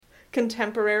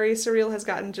contemporary surreal has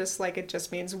gotten just like it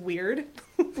just means weird,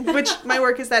 which my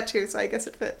work is that too, so I guess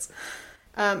it fits.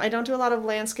 I don't do a lot of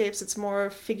landscapes. It's more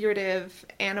figurative,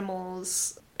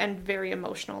 animals, and very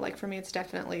emotional. Like for me, it's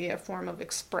definitely a form of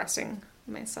expressing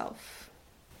myself.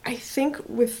 I think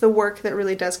with the work that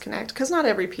really does connect, because not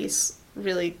every piece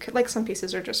really, like some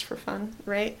pieces are just for fun,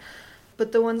 right?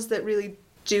 But the ones that really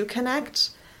do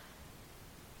connect,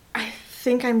 I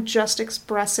think I'm just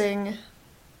expressing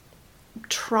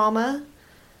trauma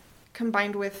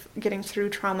combined with getting through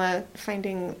trauma,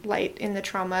 finding light in the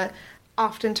trauma,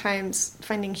 oftentimes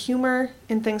finding humor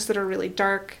in things that are really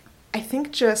dark. I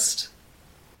think just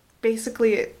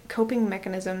basically coping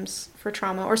mechanisms for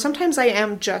trauma, or sometimes I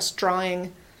am just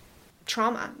drawing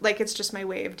trauma, like it's just my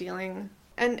way of dealing.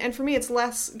 And for me, it's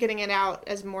less getting it out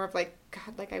as more of like,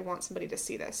 God, like I want somebody to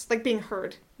see this, like being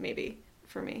heard, maybe,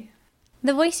 for me.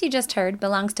 The voice you just heard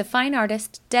belongs to fine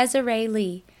artist Desiree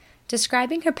Lee,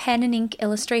 describing her pen and ink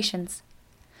illustrations.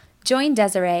 Join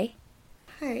Desiree.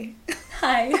 Hi.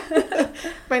 Hi.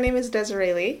 My name is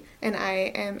Desiree Lee, and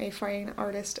I am a fine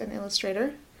artist and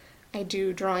illustrator. I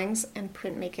do drawings and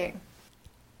printmaking.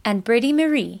 And Brittany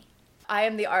Marie. I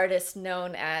am the artist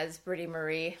known as Brittany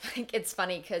Marie. It's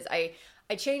funny because I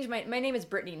changed my name is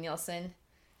Brittany Nielsen,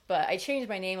 but I changed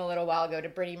my name a little while ago to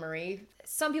Brittany Marie.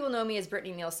 Some people know me as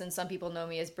Brittany Nielsen, some people know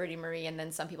me as Brittany Marie, and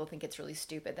then some people think it's really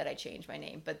stupid that I changed my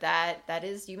name. But that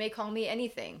is, you may call me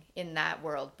anything in that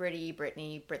world. Britty,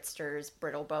 Brittany, Britsters,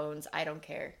 Brittle Bones, I don't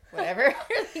care. Whatever.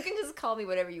 You can just call me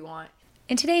whatever you want.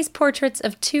 In today's portraits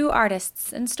of two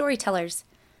artists and storytellers,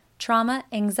 trauma,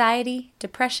 anxiety,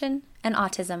 depression, and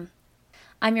autism.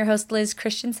 I'm your host, Liz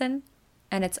Christensen,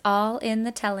 and it's all in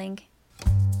the telling.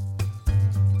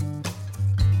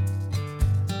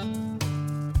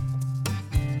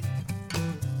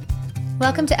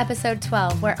 Welcome to episode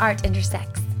 12, where art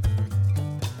intersects.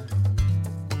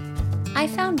 I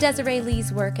found Desiree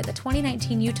Lee's work at the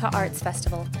 2019 Utah Arts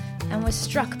Festival and was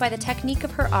struck by the technique of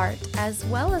her art as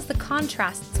well as the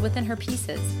contrasts within her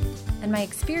pieces and my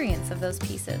experience of those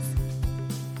pieces.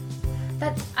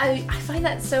 I find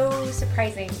that so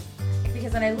surprising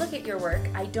because when I look at your work,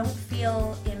 I don't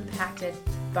feel impacted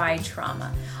by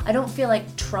trauma. I don't feel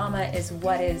like trauma is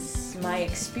what is my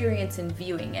experience in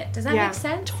viewing it. Does that make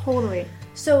sense? Totally.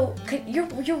 So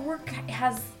your work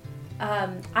has,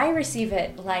 I receive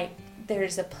it like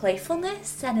there's a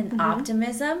playfulness and an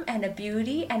optimism and a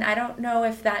beauty, and I don't know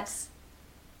if that's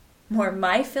more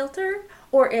my filter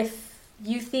or if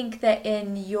you think that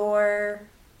in your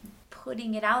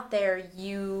putting it out there,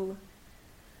 you,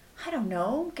 I don't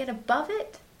know, get above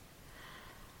it?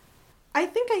 I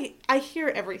think I hear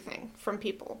everything from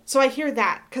people. So I hear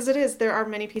that, because there are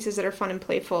many pieces that are fun and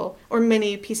playful, or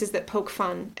many pieces that poke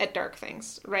fun at dark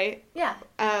things, right? Yeah.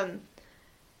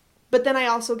 But then I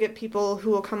also get people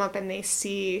who will come up and they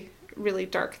see really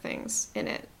dark things in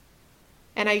it.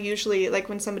 And I usually, like,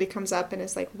 when somebody comes up and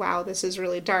is like, wow, this is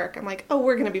really dark, I'm like, oh,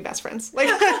 we're going to be best friends. Like,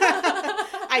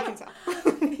 I can tell.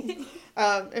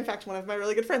 In fact, one of my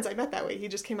really good friends, I met that way. He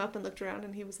just came up and looked around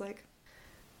and he was like,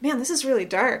 man, this is really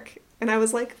dark. And I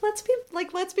was like, let's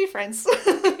be friends.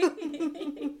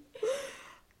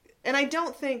 And I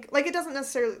don't think, like, it doesn't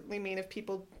necessarily mean if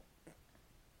people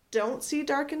don't see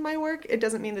dark in my work, it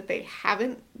doesn't mean that they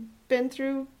haven't been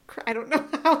through, I don't know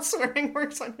how swearing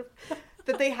works on your,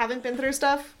 that they haven't been through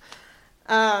stuff.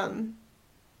 But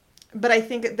I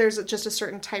think there's just a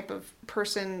certain type of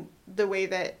person, the way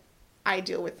that I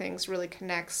deal with things really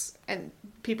connects, and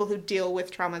people who deal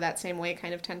with trauma that same way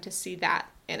kind of tend to see that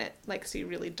in it, like see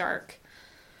really dark.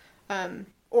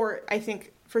 Or I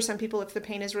think for some people, if the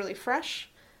pain is really fresh,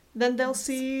 then they'll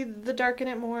see the dark in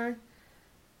it more.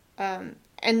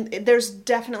 And there's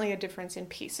definitely a difference in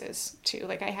pieces too.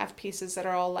 Like I have pieces that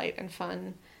are all light and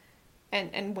fun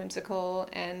and whimsical,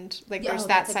 and like there's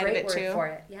that side of it too. For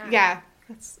it. Yeah. Yeah.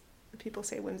 People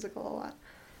say whimsical a lot.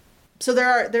 So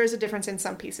there's a difference in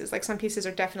some pieces. Like some pieces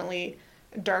are definitely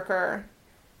darker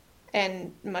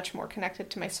and much more connected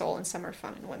to my soul, and some are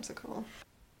fun and whimsical.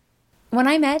 When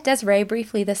I met Desiree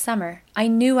briefly this summer, I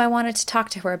knew I wanted to talk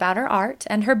to her about her art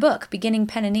and her book, Beginning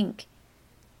Pen and Ink.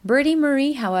 Brittany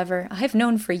Marie, however, I've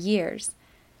known for years.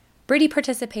 Brittany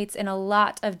participates in a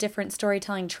lot of different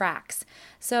storytelling tracks,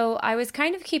 so I was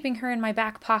kind of keeping her in my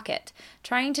back pocket,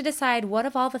 trying to decide what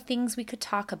of all the things we could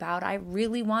talk about I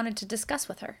really wanted to discuss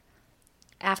with her.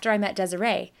 After I met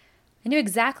Desiree, I knew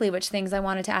exactly which things I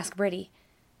wanted to ask Brittany,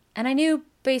 and I knew,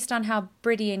 based on how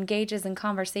Brittany engages in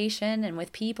conversation and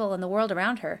with people and the world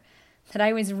around her, that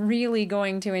I was really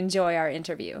going to enjoy our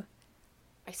interview.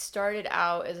 I started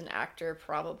out as an actor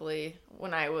probably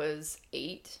when I was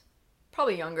 8,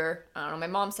 probably younger. I don't know. My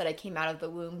mom said I came out of the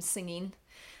womb singing.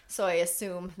 So I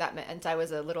assume that meant I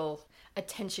was a little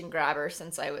attention grabber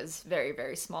since I was very,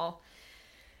 very small.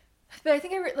 But I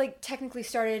think I technically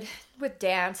started with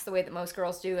dance the way that most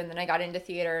girls do, and then I got into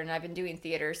theater, and I've been doing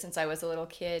theater since I was a little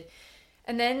kid.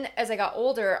 And then as I got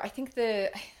older, I think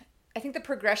the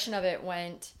progression of it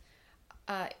went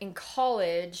in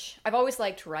college. I've always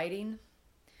liked writing,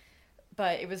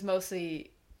 but it was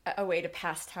mostly a way to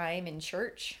pass time in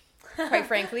church. Quite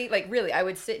frankly, really, I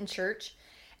would sit in church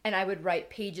and I would write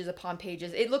pages upon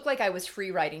pages. It looked like I was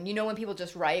free writing. You know, when people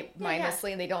just write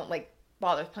mindlessly and they don't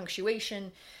bother with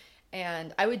punctuation.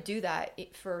 And I would do that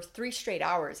for 3 straight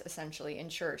hours, essentially, in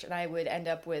church. And I would end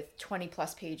up with 20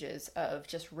 plus pages of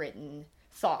just written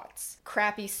thoughts.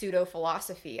 Crappy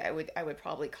pseudo-philosophy, I would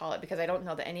probably call it, because I don't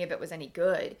know that any of it was any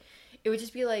good. It would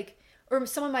just be or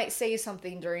someone might say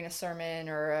something during a sermon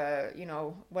or,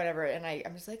 whatever. And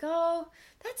I'm just like, oh,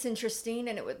 that's interesting.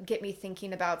 And it would get me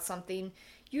thinking about something.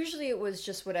 Usually it was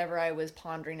just whatever I was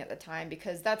pondering at the time,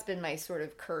 because that's been my sort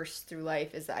of curse through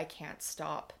life, is that I can't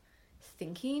stop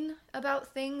thinking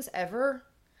about things ever.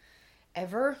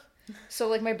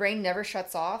 So my brain never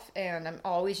shuts off, and I'm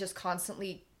always just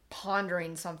constantly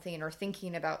pondering something or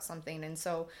thinking about something. And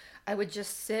so I would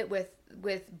just sit with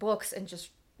books and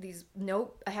just these I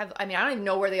don't even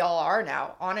know where they all are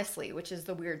now, honestly, which is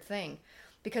the weird thing,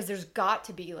 because there's got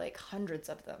to be hundreds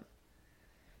of them.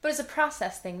 But it's a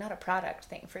process thing, not a product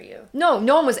thing for you. No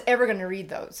one was ever going to read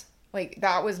those.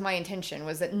 That was my intention,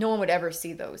 was that no one would ever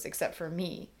see those except for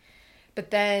me.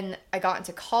 But then I got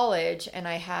into college and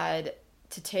I had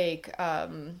to take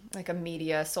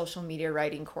a social media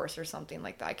writing course or something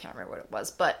like that. I can't remember what it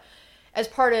was. But as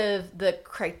part of the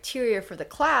criteria for the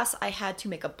class, I had to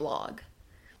make a blog.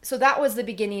 So that was the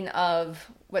beginning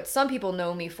of what some people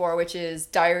know me for, which is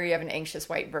Diary of an Anxious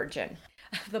White Virgin.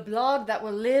 The blog that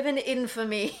will live in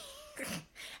infamy.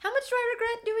 How much do I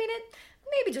regret doing it?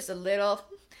 Maybe just a little.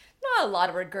 Not a lot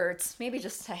of regrets. Maybe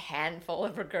just a handful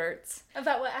of regrets.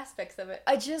 About what aspects of it?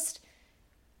 I just...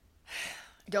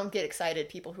 Don't get excited,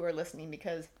 people who are listening,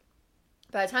 because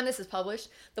by the time this is published,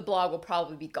 the blog will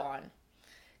probably be gone.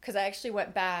 Because I actually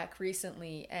went back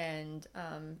recently and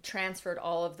transferred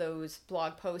all of those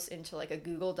blog posts into a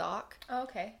Google Doc. Oh,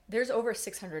 okay. There's over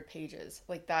 600 pages.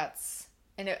 That's...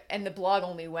 And the blog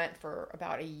only went for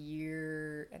about a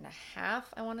year and a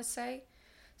half, I want to say.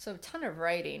 So a ton of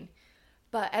writing.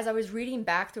 But as I was reading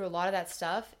back through a lot of that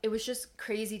stuff, it was just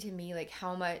crazy to me,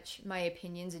 how much my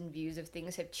opinions and views of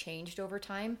things have changed over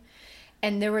time.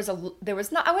 And there was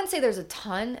not, I wouldn't say there's a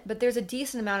ton, but there's a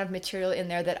decent amount of material in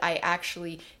there that I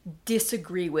actually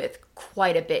disagree with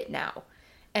quite a bit now.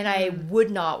 And I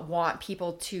would not want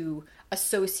people to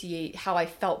associate how I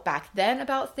felt back then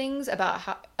about things, about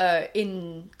how,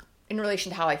 in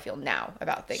relation to how I feel now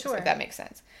about things, Sure. if that makes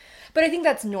sense. But I think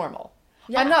that's normal.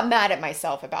 Yeah. I'm not mad at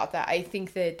myself about that. I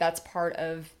think that that's part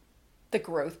of the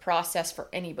growth process for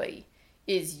anybody,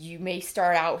 is you may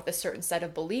start out with a certain set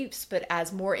of beliefs, but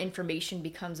as more information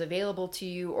becomes available to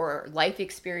you or life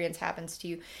experience happens to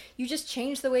you, you just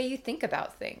change the way you think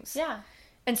about things. Yeah.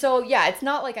 And so, yeah, it's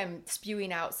not like I'm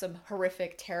spewing out some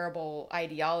horrific, terrible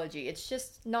ideology. It's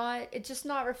just not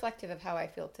reflective of how I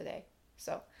feel today.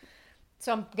 So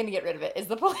I'm going to get rid of it, is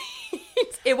the point.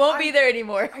 It won't be there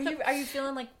anymore. Are you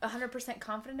feeling 100%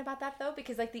 confident about that though?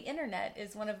 Because the internet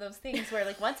is one of those things where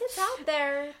once it's out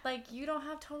there, you don't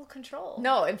have total control.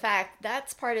 No, in fact,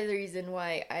 that's part of the reason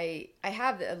why I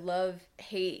have a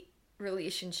love-hate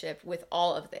relationship with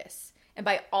all of this. And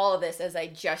by all of this, as I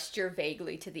gesture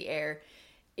vaguely to the air,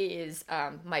 is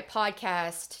my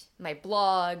podcast, my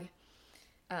blog,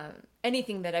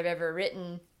 anything that I've ever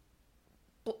written,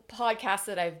 podcasts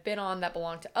that I've been on that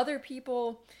belong to other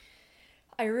people.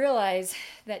 I realize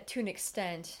that to an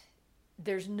extent,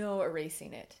 there's no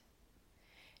erasing it.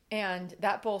 And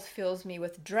that both fills me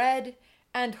with dread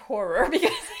and horror, because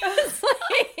it's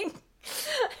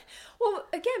well,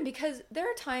 again, because there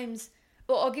are times,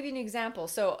 I'll give you an example.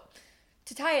 So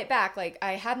to tie it back,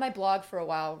 I had my blog for a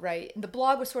while, right? And the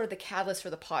blog was sort of the catalyst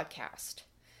for the podcast.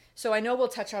 So I know we'll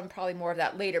touch on probably more of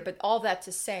that later, but all that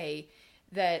to say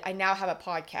that I now have a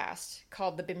podcast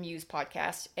called the Bemused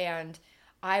Podcast, and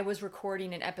I was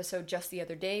recording an episode just the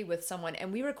other day with someone,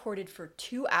 and we recorded for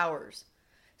 2 hours.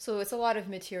 So it's a lot of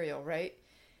material, right?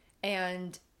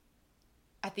 And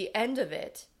at the end of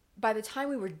it, by the time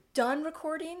we were done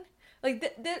recording,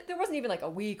 there wasn't even a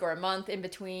week or a month in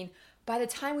between. By the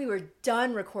time we were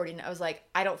done recording, I was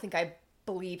I don't think I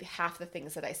believe half the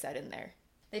things that I said in there.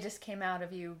 They just came out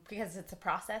of you because it's a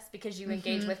process, because you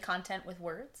engage with content with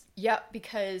words? Yep,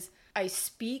 because I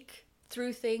speak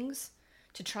through things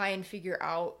to try and figure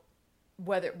out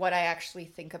what I actually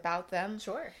think about them.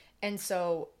 Sure. And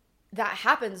so that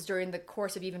happens during the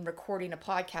course of even recording a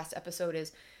podcast episode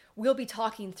is we'll be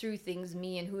talking through things,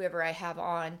 me and whoever I have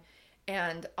on,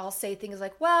 and I'll say things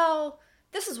like, well,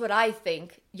 this is what I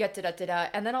think, yet da da da da,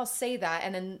 and then I'll say that,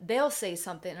 and then they'll say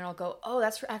something, and I'll go, oh,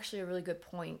 that's actually a really good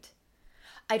point.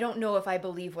 I don't know if I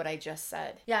believe what I just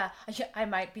said. Yeah, I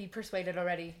might be persuaded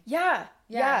already. Yeah.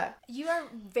 You are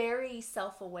very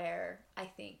self-aware, I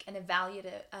think, and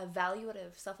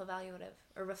self-evaluative,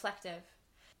 or reflective.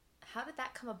 How did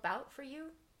that come about for you?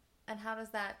 And how does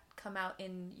that come out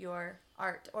in your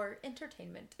art or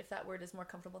entertainment, if that word is more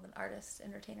comfortable than artist,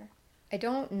 entertainer? I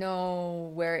don't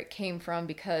know where it came from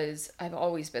because I've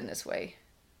always been this way.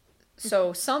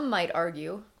 So some might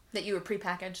argue that you were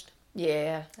prepackaged.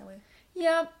 Yeah. That way.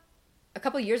 Yeah. A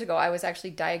couple of years ago, I was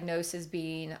actually diagnosed as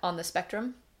being on the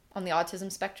spectrum, on the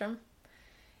autism spectrum.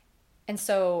 And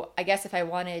so I guess if I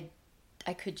wanted,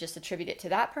 I could just attribute it to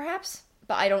that perhaps.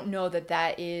 But I don't know that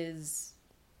that is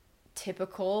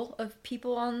typical of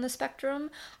people on the spectrum.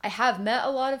 I have met a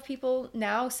lot of people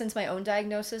now since my own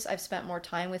diagnosis. I've spent more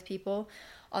time with people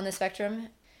on the spectrum.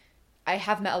 I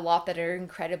have met a lot that are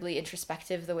incredibly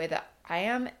introspective the way that I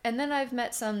am. And then I've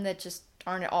met some that just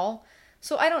aren't at all.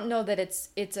 So I don't know that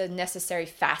it's a necessary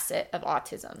facet of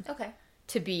autism. Okay.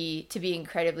 To be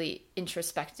incredibly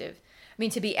introspective. I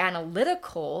mean, to be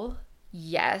analytical,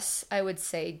 yes, I would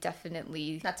say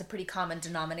definitely. That's a pretty common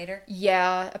denominator.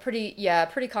 Yeah, a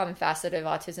pretty common facet of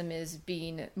autism is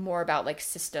being more about like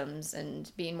systems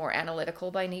and being more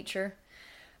analytical by nature.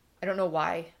 I don't know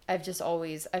why. I've just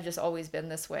always been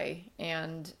this way,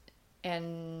 and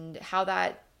how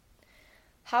that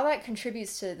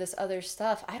contributes to this other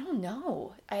stuff, I don't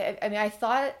know. I mean, I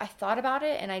thought about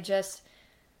it, and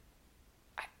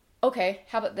okay,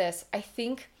 how about this? I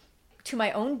think, to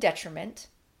my own detriment,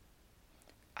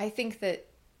 I think that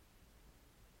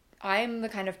I'm the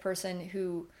kind of person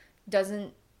who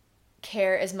doesn't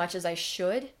care as much as I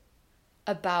should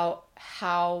about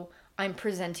how I'm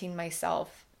presenting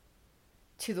myself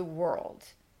to the world.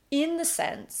 In the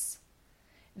sense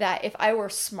that if I were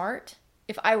smart,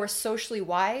 if I were socially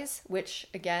wise, which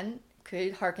again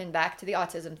could harken back to the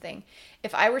autism thing,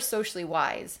 if I were socially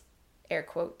wise, air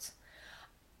quotes,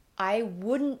 I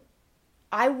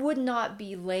would not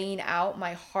be laying out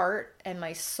my heart and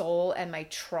my soul and my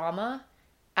trauma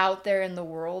out there in the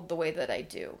world the way that I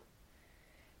do.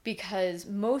 Because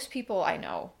most people I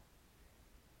know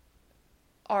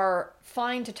are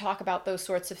fine to talk about those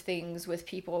sorts of things with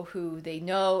people who they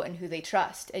know and who they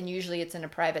trust. And usually it's in a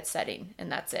private setting,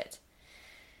 and that's it.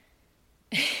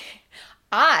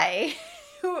 I,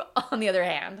 who, on the other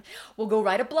hand, will go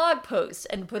write a blog post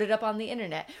and put it up on the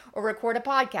internet, or record a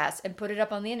podcast and put it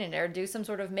up on the internet, or do some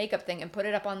sort of makeup thing and put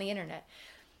it up on the internet.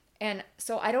 And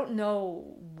so I don't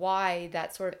know why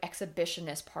that sort of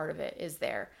exhibitionist part of it is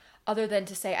there, other than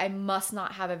to say I must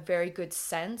not have a very good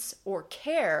sense or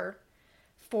care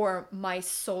for my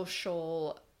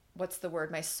social,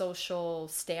 my social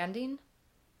standing,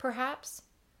 perhaps.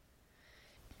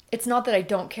 It's not that I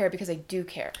don't care, because I do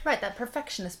care. Right, that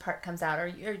perfectionist part comes out, or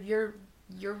you're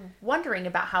wondering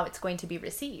about how it's going to be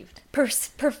received.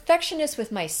 Perfectionist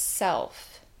with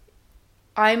myself.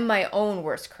 I'm my own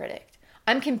worst critic.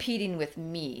 I'm competing with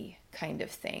me, kind of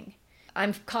thing.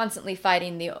 I'm constantly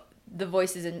fighting the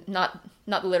voices, and not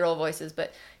the literal voices,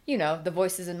 but the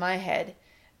voices in my head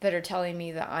that are telling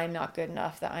me that I'm not good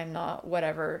enough, that I'm not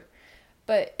whatever.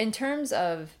 But in terms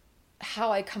of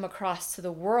how I come across to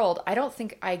the world, I don't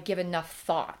think I give enough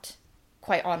thought,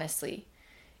 quite honestly,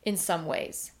 in some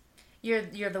ways. You're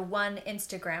the one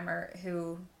Instagrammer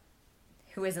who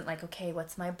isn't like, okay,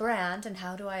 what's my brand and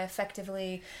how do I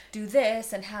effectively do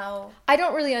this and how... I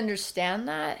don't really understand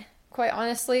that, quite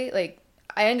honestly. Like,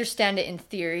 I understand it in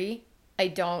theory. I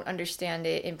don't understand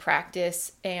it in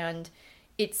practice, and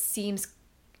it seems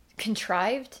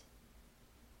contrived,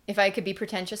 if I could be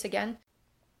pretentious again.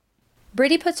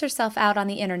 Brittany puts herself out on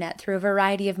the internet through a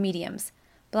variety of mediums: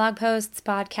 blog posts,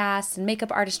 podcasts, and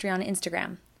makeup artistry on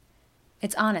Instagram.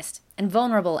 It's honest and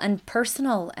vulnerable and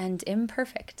personal and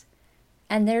imperfect.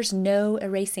 And there's no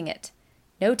erasing it,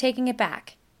 no taking it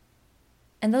back.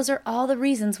 And those are all the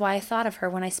reasons why I thought of her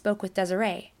when I spoke with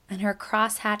Desiree and her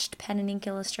cross-hatched pen and ink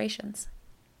illustrations.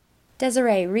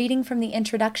 Desiree, reading from the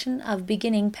introduction of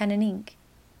Beginning Pen and Ink.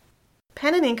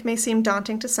 Pen and ink may seem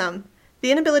daunting to some.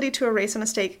 The inability to erase a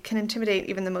mistake can intimidate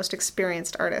even the most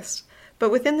experienced artist. But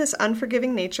within this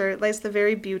unforgiving nature lies the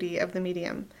very beauty of the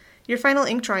medium. Your final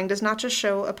ink drawing does not just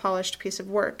show a polished piece of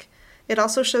work. It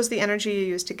also shows the energy you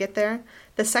used to get there,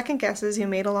 the second guesses you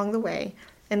made along the way,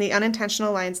 and the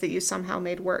unintentional lines that you somehow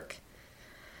made work.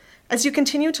 As you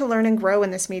continue to learn and grow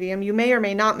in this medium, you may or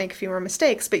may not make fewer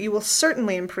mistakes, but you will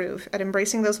certainly improve at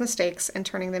embracing those mistakes and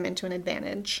turning them into an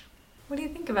advantage. What do you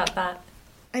think about that?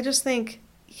 I just think,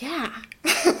 yeah.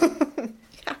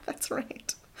 Yeah, that's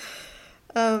right.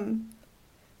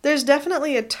 There's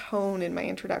definitely a tone in my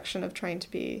introduction of trying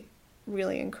to be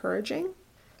really encouraging,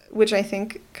 which I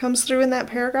think comes through in that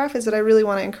paragraph, is that I really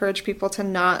want to encourage people to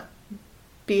not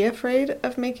be afraid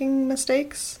of making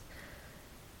mistakes.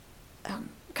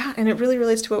 God, and it really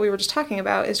relates to what we were just talking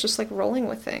about, is just like rolling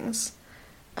with things.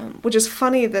 Which is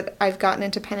funny that I've gotten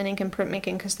into pen and ink and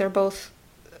printmaking, because they're both,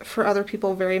 for other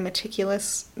people, very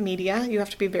meticulous media. You have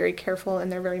to be very careful, and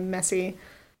they're very messy.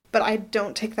 But I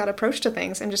don't take that approach to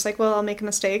things. I'm just like, well, I'll make a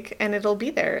mistake, and it'll be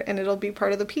there, and it'll be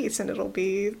part of the piece, and it'll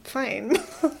be fine.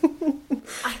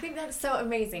 I think that's so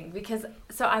amazing, because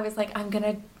so I was like, I'm going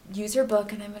to use your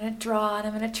book, and I'm going to draw, and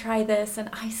I'm going to try this, and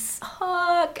I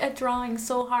suck at drawing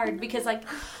so hard, because like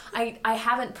I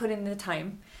haven't put in the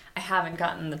time. I haven't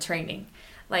gotten the training.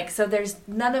 Like, so there's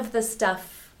none of the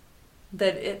stuff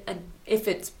that if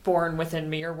it's born within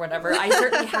me or whatever, I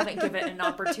certainly haven't given it an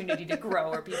opportunity to grow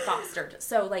or be fostered.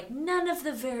 So like none of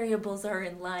the variables are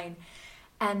in line.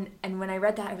 And when I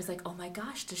read that, I was like, oh my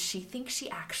gosh, does she think she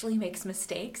actually makes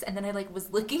mistakes? And then I like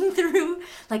was looking through,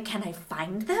 like, can I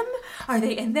find them? Are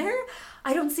they in there?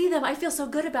 I don't see them. I feel so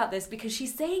good about this because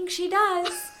she's saying she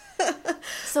does.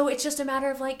 So it's just a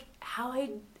matter of like how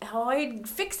I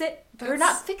fix it, or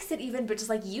not fix it even, but just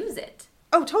like use it.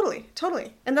 Oh,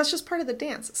 totally. And that's just part of the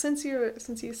dance. Since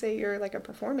you say you're like a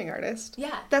performing artist,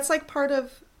 yeah, that's like part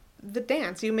of the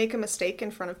dance. You make a mistake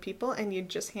in front of people and you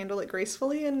just handle it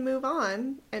gracefully and move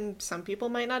on. And some people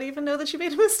might not even know that you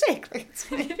made a mistake. Like, it's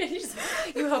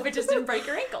fine. You hope it just didn't break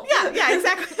your ankle. Yeah,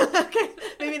 exactly. Okay,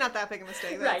 maybe not that big a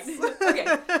mistake. Right. Okay.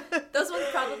 Those ones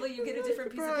probably you get a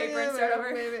different piece of paper and start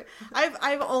over. Maybe.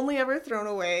 I've only ever thrown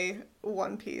away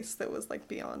one piece that was like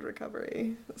beyond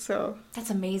recovery. So that's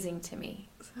amazing to me.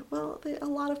 Well, a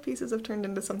lot of pieces have turned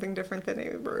into something different than they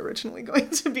were originally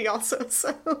going to be also,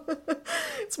 so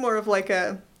it's more of like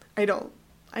I don't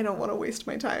want to waste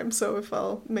my time, so if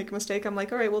I'll make a mistake, I'm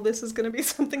like, all right, well, this is going to be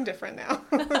something different now.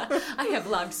 I have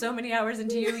logged so many hours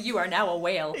into you, you are now a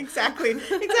whale. Exactly.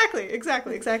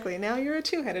 Now you're a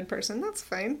two-headed person, that's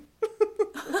fine.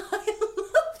 I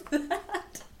love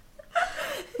that.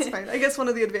 It's fine. I guess one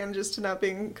of the advantages to not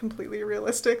being completely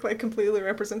realistic, like completely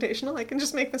representational, I can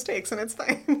just make mistakes and it's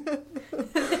fine.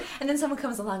 And then someone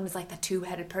comes along and is like, the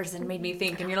two-headed person made me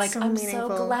think, and you're like, so I'm meaningful.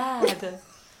 so glad.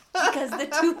 Because the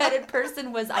two-headed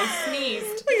person was, I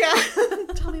sneezed.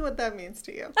 Yeah. Tell me what that means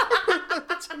to you.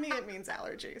 To me, it means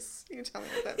allergies. You tell me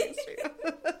what that means to you.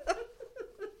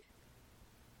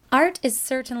 Art is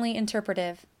certainly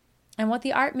interpretive, and what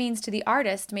the art means to the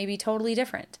artist may be totally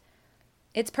different.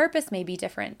 Its purpose may be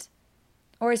different.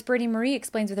 Or as Brittany Marie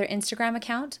explains with her Instagram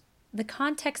account, the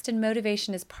context and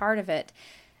motivation is part of it,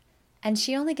 and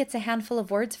she only gets a handful of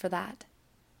words for that.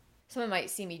 Someone might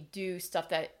see me do stuff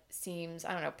that seems,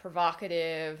 I don't know,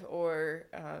 provocative or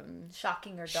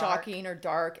Shocking or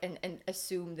dark and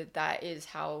assume that is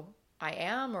how I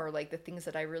am, or like the things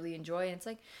that I really enjoy. And it's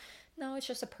like, no, it's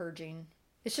just a purging.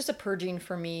 It's just a purging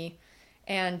for me.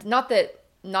 And not that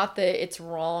it's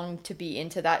wrong to be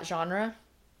into that genre.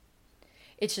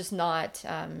 It's just not,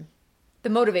 the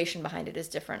motivation behind it is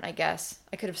different, I guess.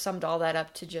 I could have summed all that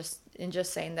up to just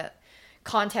saying that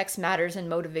context matters and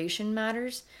motivation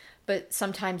matters. But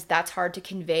sometimes that's hard to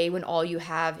convey when all you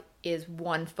have is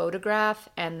one photograph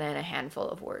and then a handful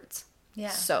of words. Yeah.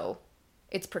 So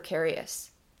it's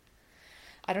precarious.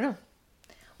 I don't know.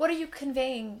 What are you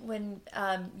conveying when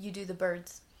you do the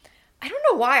birds? I don't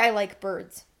know why I like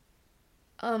birds.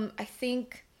 I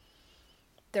think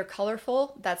they're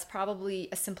colorful. That's probably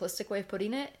a simplistic way of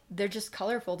putting it. They're just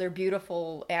colorful. They're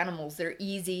beautiful animals. They're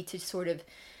easy to sort of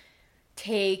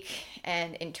take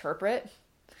and interpret.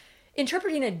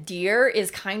 Interpreting a deer is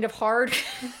kind of hard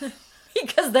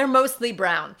because they're mostly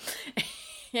brown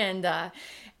and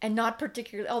not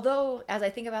particularly, although as I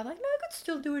think about it, I'm like, no, I could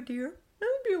still do a deer. That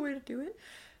would be a way to do it.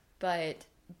 But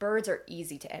birds are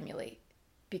easy to emulate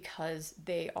because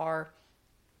they're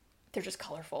just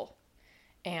colorful.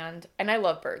 And I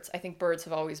love birds. I think birds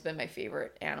have always been my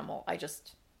favorite animal. I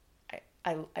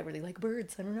really like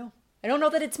birds. I don't know. I don't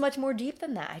know that it's much more deep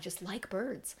than that. I just like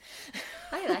birds.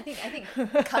 I think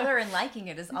color and liking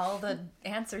it is all the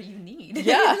answer you need.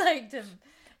 Yeah. Like to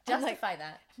justify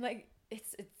that. I'm like,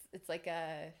 it's like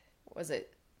what was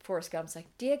it? Forrest Gump's like,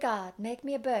 dear God, make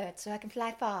me a bird so I can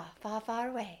fly far, far, far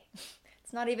away.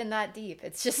 It's not even that deep.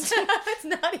 It's just it's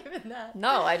not even that.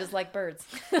 No, I just like birds.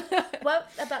 What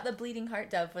about the bleeding heart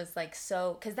dove was like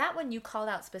so? Because that one you called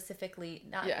out specifically,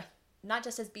 not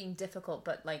just as being difficult,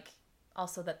 but like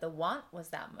also that the want was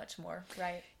that much more,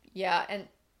 right? Yeah, and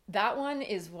that one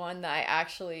is one that I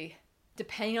actually,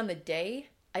 depending on the day,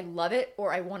 I love it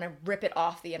or I want to rip it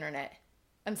off the internet.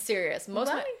 I'm serious.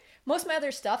 Most of my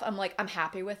other stuff, I'm like, I'm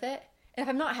happy with it. And if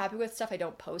I'm not happy with stuff, I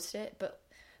don't post it. But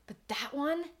that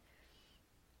one,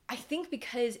 I think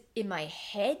because in my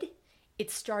head, it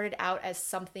started out as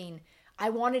something, I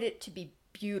wanted it to be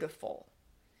beautiful.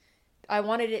 I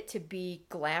wanted it to be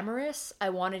glamorous. I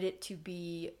wanted it to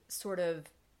be sort of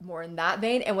more in that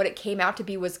vein. And what it came out to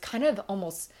be was kind of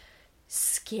almost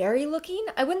scary looking.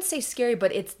 I wouldn't say scary,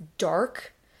 but it's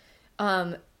dark.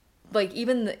 Like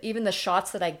even the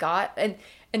shots that I got, and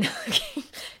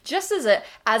just as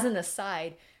an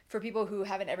aside, for people who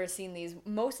haven't ever seen these,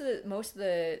 most of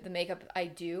the makeup I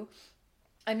do,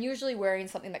 I'm usually wearing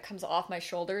something that comes off my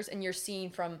shoulders, and you're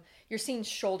seeing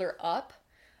shoulder up,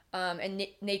 and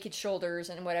naked shoulders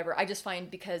and whatever. I just find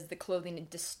because the clothing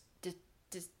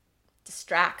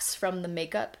distracts from the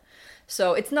makeup.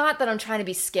 So it's not that I'm trying to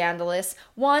be scandalous.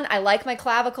 One, I like my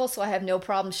clavicle, so I have no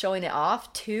problem showing it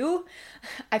off. Two,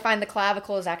 I find the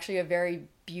clavicle is actually a very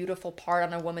beautiful part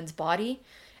on a woman's body,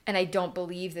 and I don't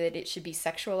believe that it should be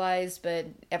sexualized, but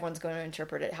everyone's going to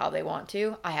interpret it how they want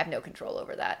to. I have no control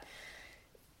over that.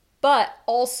 But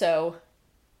also,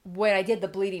 when I did the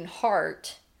bleeding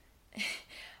heart,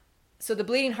 so the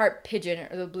bleeding heart pigeon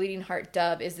or the bleeding heart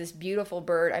dove is this beautiful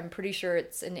bird. I'm pretty sure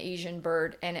it's an Asian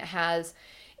bird, and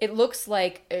it looks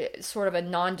like sort of a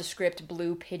nondescript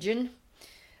blue pigeon,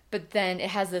 but then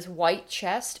it has this white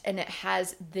chest, and it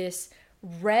has this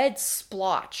red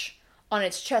splotch on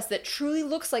its chest that truly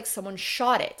looks like someone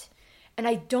shot it. And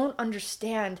I don't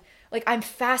understand, like, I'm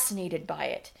fascinated by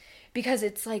it. Because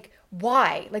it's like,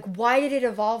 why? Like, why did it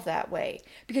evolve that way?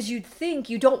 Because you'd think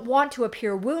you don't want to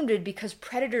appear wounded because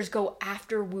predators go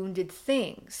after wounded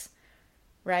things,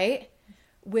 right?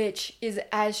 Which is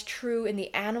as true in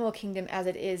the animal kingdom as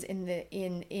it is in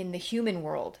the human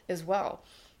world as well.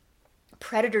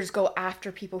 Predators go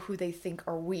after people who they think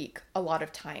are weak a lot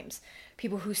of times.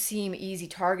 People who seem easy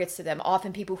targets to them.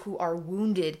 Often people who are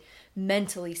wounded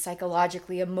mentally,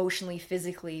 psychologically, emotionally,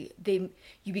 physically.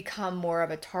 You become more of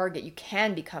a target. You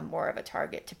can become more of a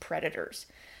target to predators.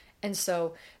 And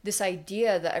so this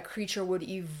idea that a creature would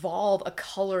evolve a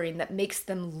coloring that makes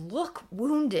them look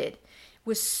wounded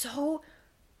was so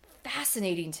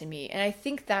fascinating to me. And I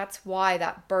think that's why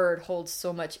that bird holds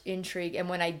so much intrigue. And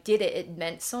when I did it, it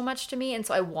meant so much to me. And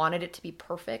so I wanted it to be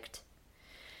perfect.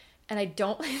 And I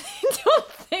don't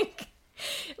think,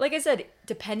 like I said,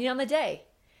 depending on the day.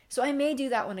 So I may do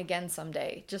that one again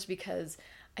someday, just because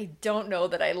I don't know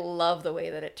that I love the way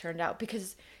that it turned out.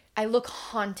 Because I look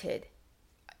haunted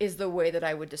is the way that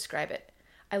I would describe it.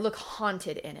 I look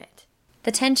haunted in it.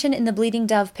 The tension in the bleeding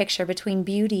dove picture between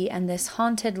beauty and this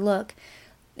haunted look,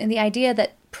 and the idea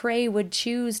that prey would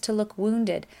choose to look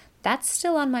wounded, that's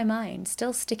still on my mind,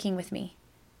 still sticking with me.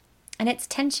 And it's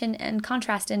tension and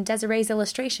contrast in Desiree's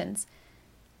illustrations.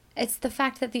 It's the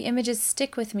fact that the images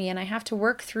stick with me and I have to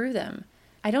work through them.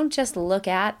 I don't just look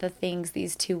at the things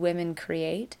these two women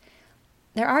create.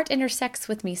 Their art intersects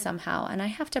with me somehow, and I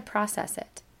have to process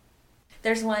it.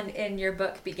 There's one in your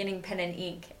book, Beginning Pen and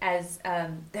Ink, as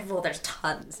there's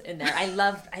tons in there. I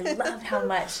loved how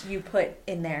much you put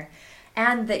in there.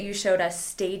 And that you showed us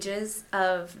stages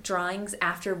of drawings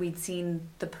after we'd seen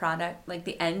the product, like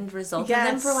the end result of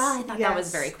them for a while. I thought that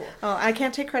was very cool. Oh, I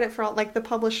can't take credit for all, like the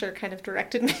publisher kind of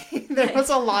directed me. There was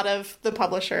a lot of the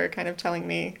publisher kind of telling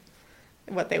me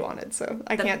what they wanted. So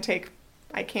I can't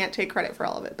take credit for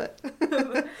all of it, but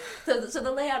so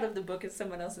the layout of the book is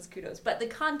someone else's kudos, but the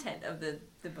content of the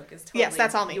book is totally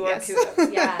that's all me. Your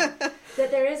kudos. Yeah, that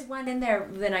there is one in there.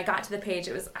 When I got to the page,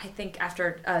 it was, I think,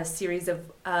 after a series of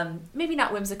maybe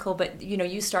not whimsical, but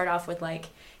you start off with like,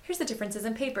 here's the differences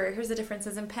in paper, here's the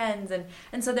differences in pens,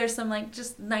 and so there's some like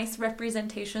just nice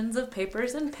representations of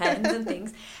papers and pens and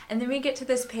things, and then we get to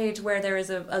this page where there is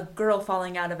a girl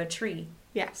falling out of a tree.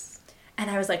 Yes. And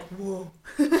I was like, whoa,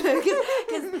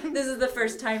 because this is the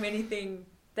first time anything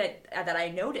that I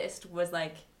noticed was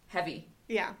like heavy.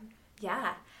 Yeah.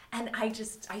 Yeah. And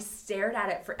I stared at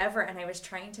it forever, and I was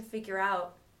trying to figure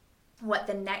out what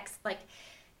the next, like,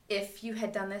 if you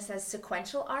had done this as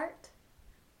sequential art,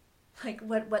 like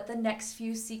what the next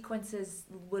few sequences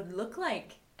would look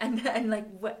like. And like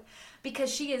what,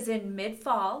 because she is in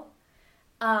mid-fall,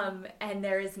 and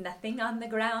there is nothing on the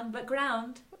ground but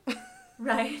ground,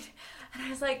 right? And I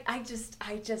was like, I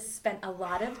just spent a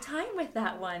lot of time with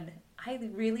that one. I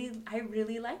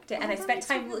really liked it. And I spent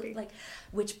time like,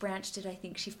 which branch did I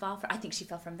think she fell from? I think she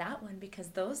fell from that one, because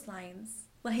those lines,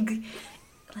 like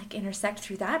like intersect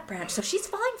through that branch. So she's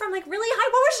falling from like really high.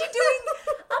 What was she doing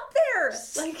up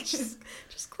there? Like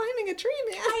just climbing a tree,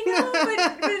 man. I know,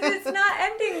 but it's not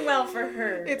ending well for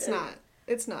her. It's not.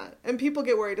 It's not. And people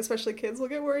get worried, especially kids will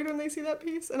get worried when they see that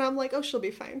piece. And I'm like, oh, she'll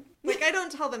be fine. Like, I don't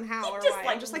tell them how or why.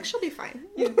 I'm just like, she'll be fine.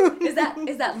 Is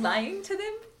that lying to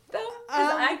them, though?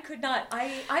 Because I could not,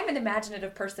 I'm an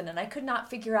imaginative person, and I could not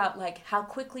figure out, like, how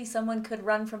quickly someone could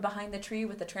run from behind the tree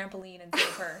with a trampoline and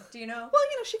save her. Do you know? Well,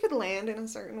 she could land in a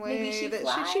certain way. Maybe she that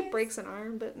flies? She breaks an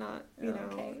arm, but not,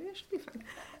 Okay. Yeah, she'll be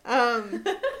fine.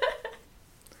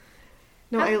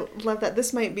 No, I love that.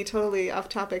 This might be totally off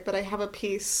topic, but I have a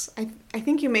piece. I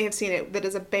think you may have seen it. That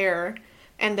is a bear,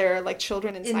 and there are like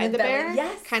children inside the bear.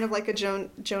 Yes. Kind of like a Jonah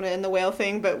and the whale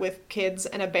thing, but with kids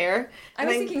and a bear. I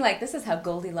was thinking, like, this is how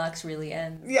Goldilocks really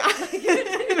ends. Yeah.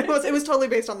 it was totally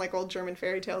based on like old German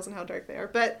fairy tales and how dark they are.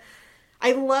 But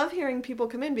I love hearing people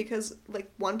come in because like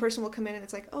one person will come in and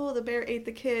it's like, oh, the bear ate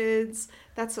the kids.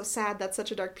 That's so sad. That's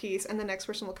such a dark piece. And the next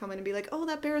person will come in and be like, oh,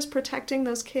 that bear is protecting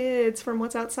those kids from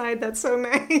what's outside. That's so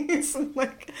nice. And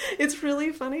like, it's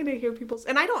really funny to hear people's,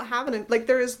 and I don't have like,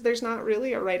 there's not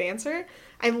really a right answer.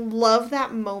 I love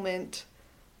that moment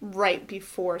right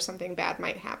before something bad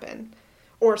might happen,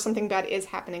 or something bad is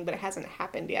happening, but it hasn't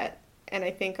happened yet. And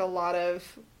I think a lot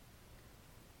of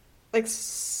like,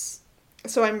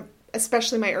 so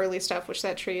especially my early stuff, which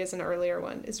that tree is an earlier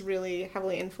one, is really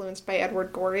heavily influenced by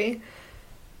Edward Gorey.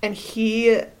 And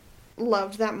he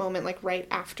loved that moment like right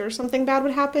after something bad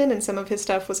would happen, and some of his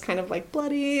stuff was kind of like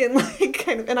bloody and like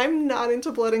and I'm not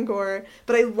into blood and gore,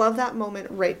 but I love that moment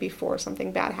right before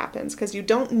something bad happens, because you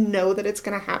don't know that it's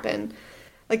going to happen.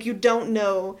 Like, you don't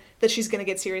know that she's going to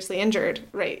get seriously injured,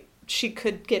 right? She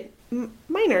could get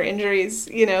minor injuries,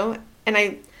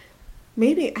 and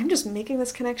maybe I'm just making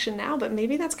this connection now, but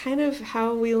maybe that's kind of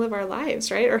how we live our lives,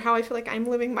 right? Or how I feel like I'm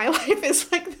living my life is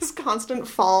like this constant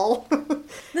fall.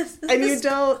 And you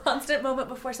don't... constant moment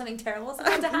before something terrible is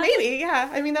about to happen? Maybe, yeah.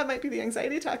 I mean, that might be the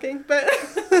anxiety talking,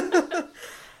 but...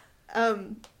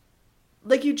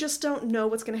 like, you just don't know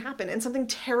what's going to happen, and something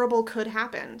terrible could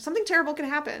happen. Something terrible can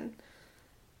happen,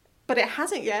 but it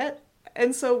hasn't yet.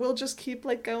 And so we'll just keep,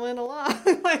 like, going along.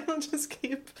 Like, we'll just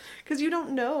keep... Because you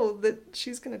don't know that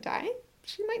she's going to die.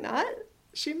 She might not.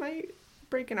 She might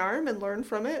break an arm and learn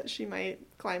from it. She might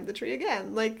climb the tree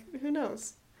again. Like, who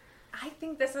knows? I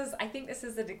think this is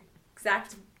an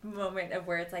exact moment of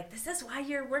where it's like, this is why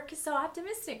your work is so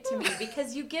optimistic to me.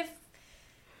 Because you give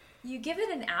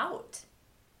it an out.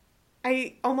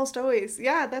 I almost always...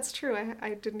 Yeah, that's true.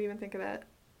 I didn't even think of that.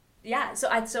 Yeah, so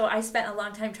I spent a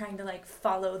long time trying to like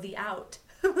follow the out.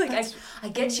 Like I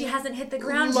get she hasn't hit the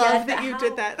ground yet. Love that you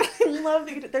did that. I love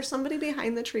that you did. There's somebody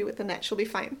behind the tree with the net. She'll be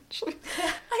fine.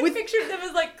 I pictured them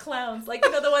as like clowns, like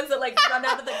the ones that like run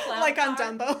out of the clown like car. on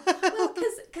Dumbo. Well,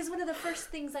 because one of the first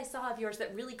things I saw of yours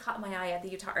that really caught my eye at the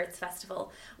Utah Arts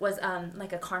Festival was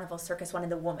like a carnival circus one,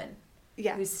 and the woman.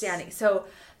 Yeah. Who's standing. So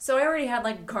I already had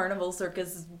like carnival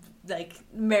circus like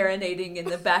marinating in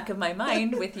the back of my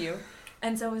mind with you.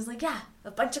 And so I was like, yeah,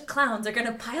 a bunch of clowns are going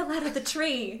to pile out of the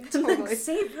tree to like,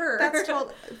 save her. That's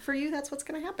for you, that's what's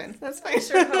going to happen. That's fine. I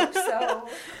sure hope so.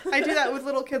 I do that with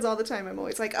little kids all the time. I'm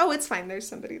always like, oh, it's fine. There's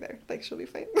somebody there. Like, she'll be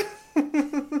fine.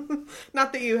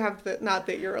 Not that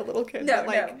you're a little kid. No,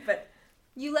 but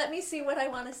you let me see what I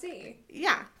want to see.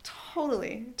 Yeah,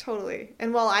 totally.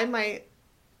 And while I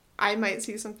might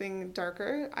see something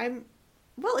darker,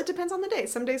 well, it depends on the day.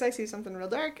 Some days I see something real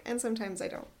dark, and sometimes I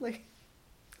don't. Like,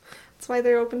 that's why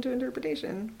they're open to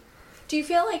interpretation. Do you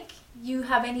feel like you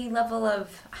have any level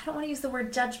of, I don't want to use the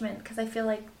word judgment, because I feel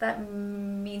like that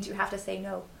means you have to say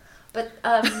no. But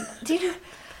do you...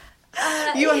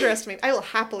 you underestimate. I will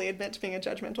happily admit to being a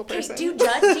judgmental person. Do you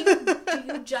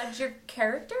judge your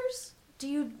characters? Do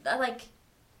you, like,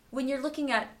 when you're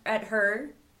looking at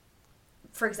her,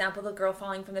 for example, the girl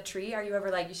falling from the tree, are you ever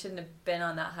like, you shouldn't have been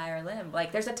on that higher limb?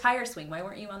 Like, there's a tire swing. Why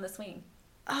weren't you on the swing?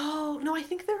 Oh, no, I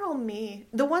think they're all me.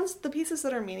 The pieces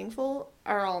that are meaningful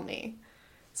are all me.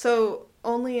 So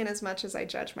only in as much as I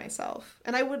judge myself.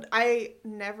 And I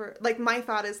never, like, my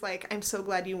thought is like, I'm so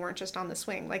glad you weren't just on the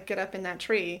swing. Like, get up in that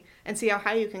tree and see how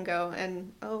high you can go.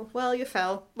 And, oh, well, you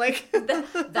fell. Like,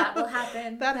 that will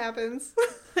happen. That happens.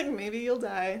 Like, maybe you'll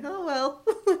die. Oh, well.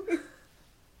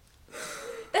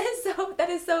 That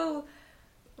is so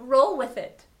roll with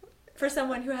it for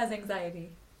someone who has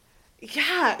anxiety.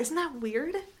 Yeah, isn't that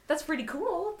weird? That's pretty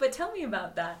cool, but tell me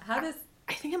about that.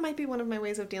 I think it might be one of my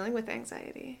ways of dealing with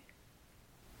anxiety.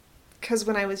 Because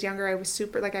when I was younger, I was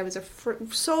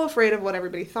so afraid of what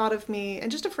everybody thought of me,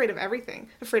 and just afraid of everything.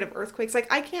 Afraid of earthquakes. Like,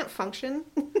 I can't function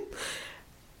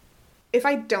if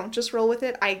I don't just roll with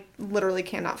it, I literally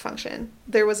cannot function.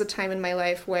 There was a time in my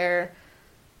life where,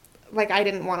 like, I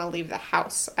didn't want to leave the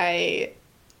house. I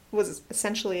was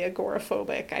essentially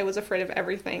agoraphobic. I was afraid of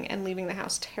everything, and leaving the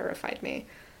house terrified me.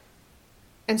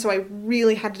 And so I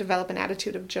really had to develop an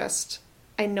attitude of just,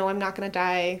 I know I'm not going to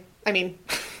die. I mean,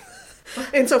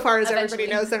 insofar as everybody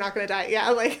knows they're not going to die.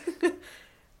 Yeah, like,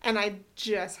 and I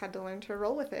just had to learn to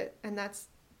roll with it. And that's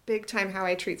big time how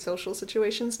I treat social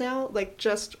situations now. Like,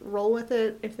 just roll with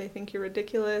it. If they think you're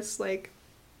ridiculous, like,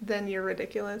 then you're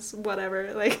ridiculous.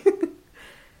 Whatever. Like,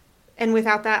 and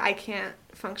without that, I can't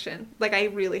function. Like, I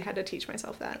really had to teach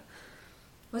myself that.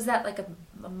 Was that like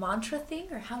a mantra thing,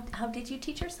 or how did you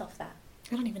teach yourself that?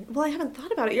 I haven't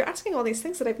thought about it. You're asking all these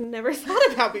things that I've never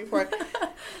thought about before. I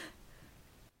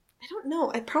don't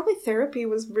know. Probably therapy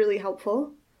was really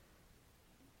helpful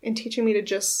in teaching me to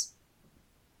just,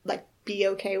 like, be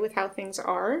okay with how things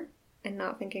are and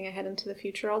not thinking ahead into the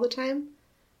future all the time.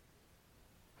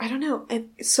 I don't know.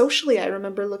 Socially, I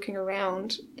remember looking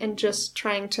around and just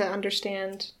trying to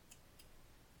understand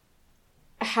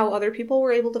how other people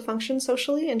were able to function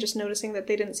socially, and just noticing that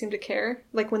they didn't seem to care.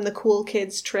 Like, when the cool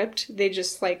kids tripped, they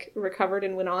just, like, recovered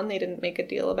and went on. They didn't make a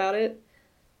deal about it.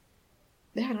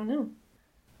 Yeah, I don't know.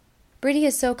 Brittany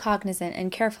is so cognizant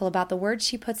and careful about the words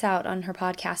she puts out on her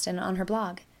podcast and on her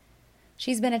blog.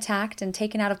 She's been attacked and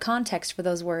taken out of context for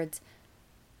those words.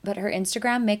 But her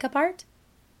Instagram makeup art?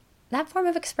 That form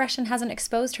of expression hasn't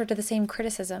exposed her to the same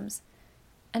criticisms.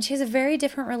 And she has a very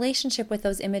different relationship with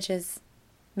those images.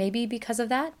 Maybe because of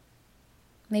that?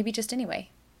 Maybe just anyway.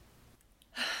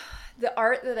 The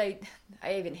art that I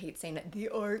even hate saying it, the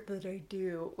art that I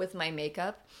do with my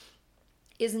makeup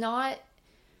is not,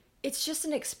 it's just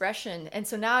an expression. And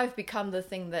so now I've become the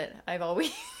thing that I've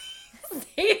always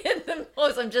hated the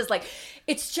most. I'm just like,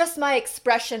 it's just my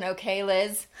expression, okay,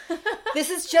 Liz? This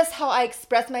is just how I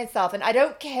express myself. And I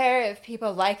don't care if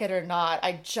people like it or not.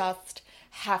 I just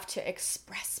have to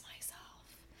express myself.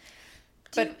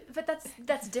 But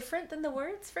that's different than the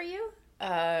words for you?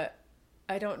 I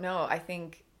don't know. I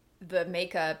think the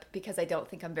makeup, because I don't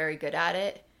think I'm very good at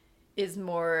it, is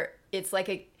more, it's like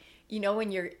a, you know,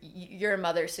 when you're a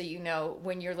mother, so you know,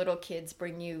 when your little kids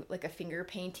bring you like a finger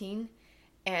painting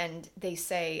and they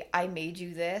say, I made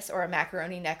you this, or a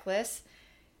macaroni necklace,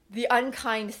 the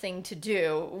unkind thing to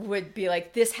do would be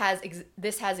like, this has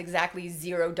exactly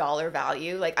 $0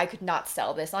 value. Like, I could not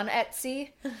sell this on Etsy,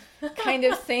 kind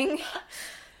of thing.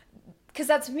 Because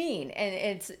that's mean,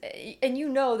 and you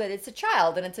know that it's a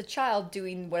child, and it's a child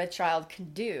doing what a child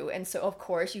can do. And so, of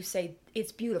course, you say,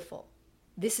 it's beautiful.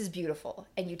 This is beautiful.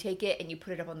 And you take it and you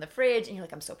put it up on the fridge, and you're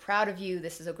like, I'm so proud of you.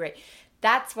 This is so great.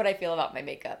 That's what I feel about my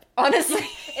makeup, honestly.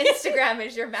 Instagram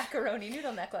is your macaroni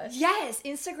noodle necklace. Yes,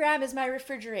 Instagram is my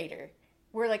refrigerator,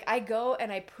 where, like, I go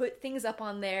and I put things up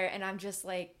on there, and I'm just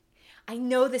like, I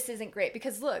know this isn't great.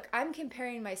 Because, look, I'm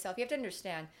comparing myself. You have to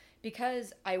understand,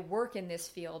 because I work in this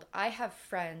field, I have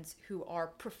friends who are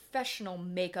professional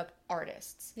makeup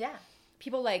artists. Yeah.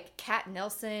 People like Kat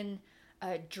Nelson,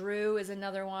 Drew is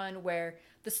another one, where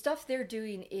the stuff they're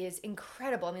doing is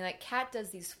incredible. I mean, like, Kat does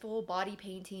these full body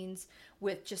paintings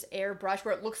with just airbrush,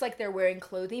 where it looks like they're wearing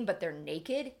clothing, but they're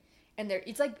naked. And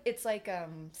it's like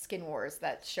Skin Wars,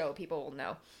 that show people will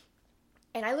know.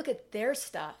 And I look at their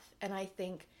stuff and I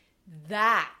think,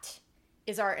 that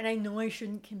is art. And I know I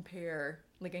shouldn't compare.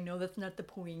 Like, I know that's not the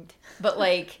point, but,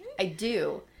 like, I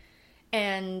do.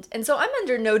 And so I'm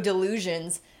under no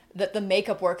delusions that the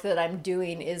makeup work that I'm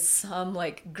doing is some,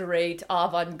 like, great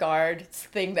avant-garde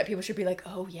thing that people should be like,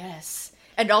 oh, yes.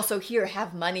 And also, here,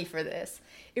 have money for this.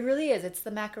 It really is. It's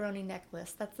the macaroni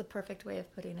necklace. That's the perfect way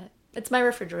of putting it. It's my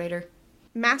refrigerator.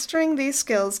 Mastering these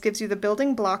skills gives you the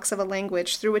building blocks of a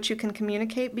language through which you can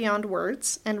communicate beyond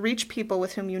words and reach people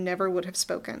with whom you never would have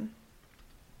spoken.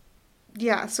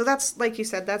 Yeah, so that's, like you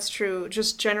said, that's true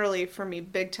just generally for me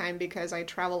big time, because I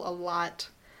travel a lot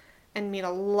and meet a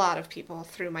lot of people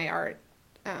through my art.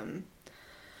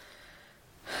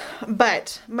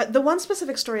 But the one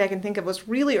specific story I can think of was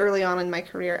really early on in my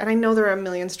career, and I know there are a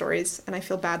million stories, and I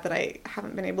feel bad that I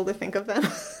haven't been able to think of them.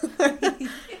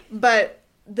 But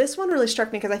this one really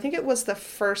struck me because I think it was the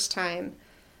first time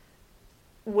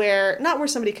where, not where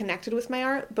somebody connected with my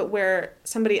art, but where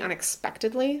somebody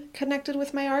unexpectedly connected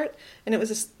with my art. And it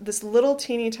was this little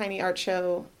teeny tiny art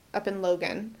show up in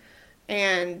Logan.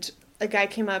 And a guy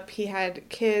came up, he had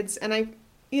kids, and I,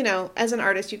 you know, as an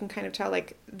artist, you can kind of tell,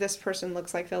 like, this person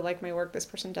looks like they'll like my work, this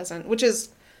person doesn't, which is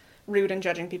rude and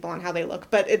judging people on how they look,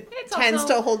 but it tends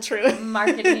to hold true.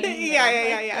 Marketing.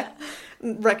 Yeah.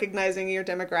 recognizing your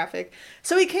demographic.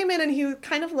 So he came in and he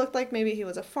kind of looked like maybe he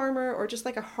was a farmer or just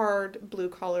like a hard blue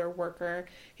collar worker.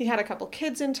 He had a couple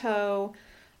kids in tow.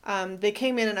 They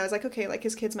came in and I was like, okay, like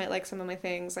his kids might like some of my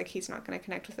things. Like he's not going to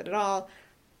connect with it at all.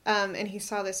 And he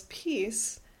saw this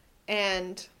piece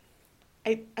and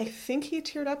I think he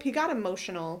teared up. He got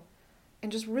emotional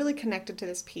and just really connected to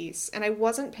this piece. And I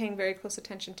wasn't paying very close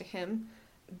attention to him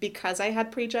because I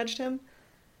had prejudged him.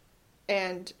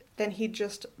 And then he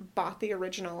just bought the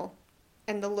original.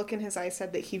 And the look in his eyes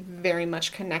said that he very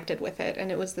much connected with it.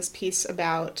 And it was this piece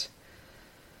about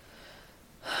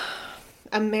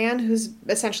a man who's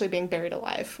essentially being buried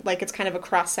alive. Like it's kind of a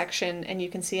cross section and you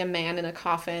can see a man in a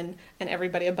coffin and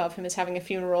everybody above him is having a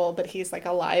funeral, but he's like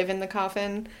alive in the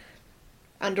coffin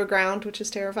underground, which is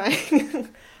terrifying.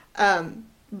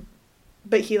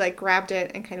 But he like grabbed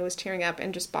it and kind of was tearing up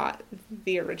and just bought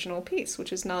the original piece,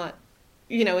 which is not,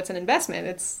 you know, it's an investment.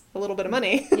 It's a little bit of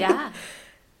money. Yeah.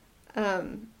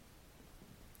 And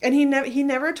he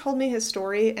never told me his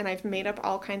story, and I've made up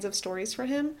all kinds of stories for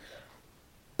him.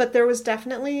 But there was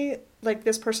definitely like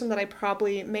this person that I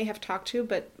probably may have talked to,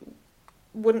 but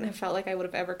wouldn't have felt like I would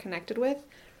have ever connected with.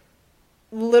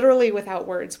 Literally without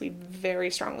words, we very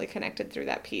strongly connected through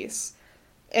that piece.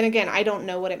 And again, I don't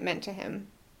know what it meant to him,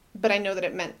 but I know that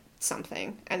it meant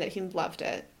something and that he loved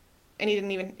it. And he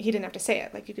didn't have to say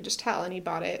it. Like you could just tell, and he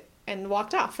bought it and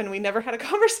walked off and we never had a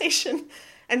conversation.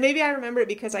 And maybe I remember it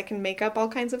because I can make up all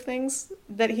kinds of things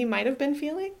that he might have been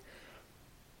feeling.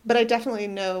 But I definitely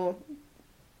know,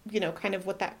 you know, kind of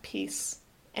what that piece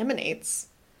emanates.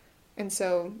 And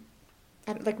so,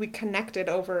 like, we connected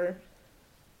over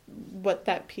what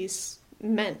that piece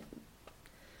meant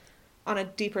on a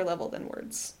deeper level than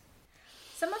words.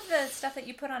 Some of the stuff that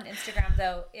you put on Instagram,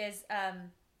 though, is,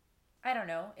 I don't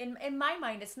know, in my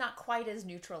mind, it's not quite as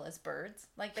neutral as birds.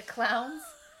 Like the clowns,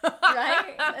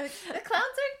 right? The clowns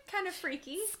are kind of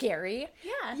freaky. Scary.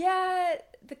 Yeah. Yeah,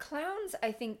 the clowns,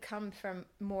 I think, come from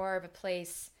more of a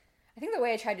place... I think the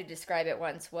way I tried to describe it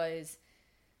once was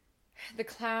the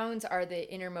clowns are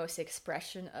the innermost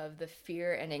expression of the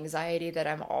fear and anxiety that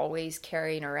I'm always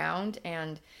carrying around.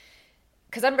 And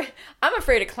because I'm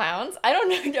afraid of clowns. I don't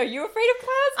know. Are you afraid of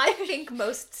clowns? I think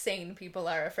most sane people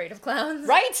are afraid of clowns.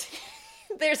 Right?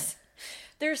 There's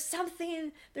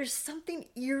something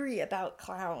eerie about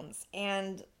clowns.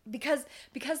 And because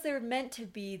they're meant to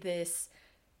be this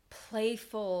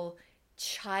playful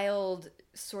child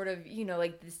sort of, you know,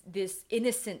 like this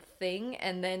innocent thing,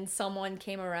 and then someone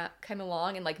came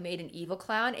along and like made an evil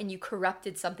clown, and you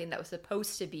corrupted something that was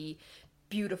supposed to be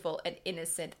beautiful and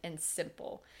innocent and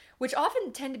simple, which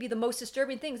often tend to be the most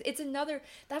disturbing things.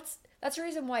 That's the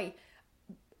reason why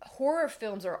horror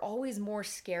films are always more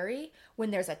scary when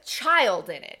there's a child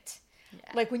in it. Yeah.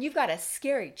 Like when you've got a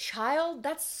scary child,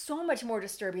 that's so much more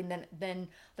disturbing than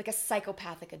like a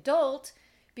psychopathic adult.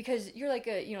 Because you're like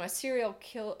a serial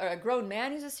killer, or a grown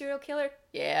man who's a serial killer.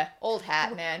 Yeah, old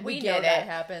hat, man. We get know it. that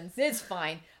happens. It's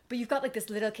fine. But you've got like this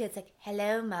little kid. It's like,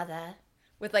 hello, mother,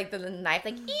 with like the little knife,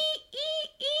 like ee.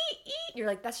 You're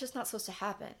like, that's just not supposed to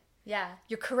happen. Yeah,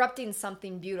 you're corrupting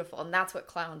something beautiful, and that's what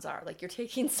clowns are. Like you're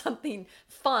taking something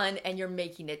fun and you're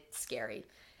making it scary.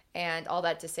 And all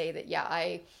that to say that, yeah,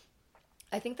 I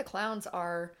think the clowns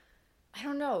are, I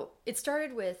don't know. It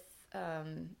started with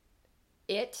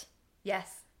It.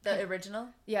 Yes, the original.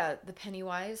 Yeah, the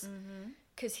Pennywise.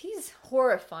 Because he's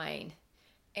horrifying.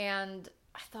 And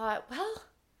I thought, well...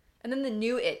 And then the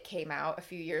new It came out a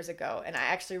few years ago, and I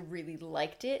actually really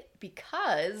liked it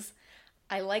because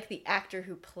I like the actor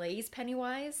who plays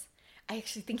Pennywise. I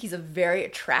actually think he's a very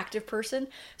attractive person.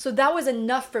 So that was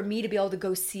enough for me to be able to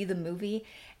go see the movie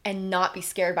and not be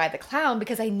scared by the clown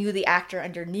because I knew the actor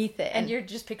underneath it. And you're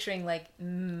just picturing like,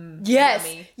 yes,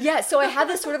 yummy. Yeah. So I had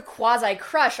this sort of quasi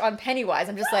crush on Pennywise.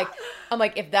 I'm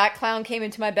like, if that clown came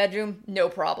into my bedroom, no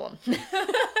problem.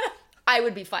 I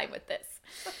would be fine with this.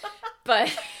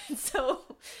 But so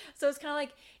it's kind of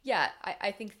like, yeah,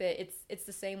 I think that it's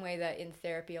the same way that in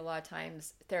therapy, a lot of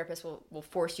times therapists will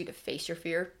force you to face your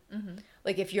fear. Mm-hmm.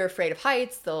 Like if you're afraid of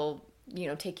heights, they'll,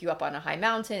 take you up on a high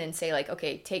mountain and say like,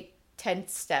 okay, take 10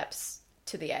 steps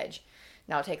to the edge.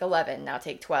 Now take 11, now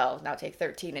take 12, now take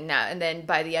 13. And then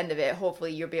by the end of it,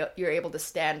 hopefully you're able to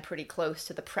stand pretty close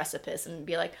to the precipice and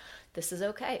be like, this is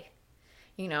okay.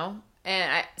 And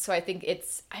I think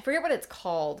I forget what it's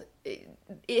called.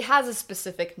 It has a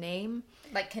specific name.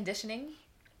 Like conditioning?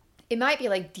 It might be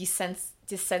like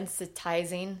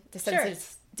desensitizing.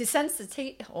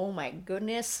 Desensitize. Oh my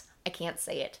goodness. I can't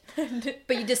say it.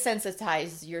 But you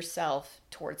desensitize yourself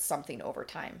towards something over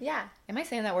time. Yeah. Am I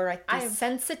saying that word right?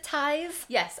 Desensitize?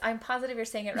 Yes, I'm positive you're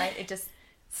saying it right. It just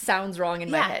sounds wrong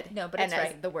in my head. No, but and it's as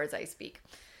right. the words I speak.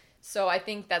 So I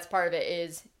think that's part of it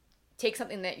is take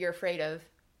something that you're afraid of,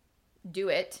 do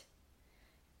it.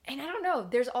 And I don't know,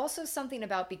 there's also something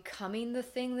about becoming the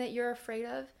thing that you're afraid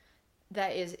of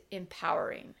that is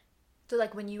empowering. So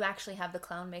like when you actually have the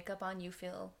clown makeup on, you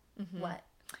feel what?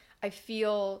 I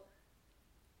feel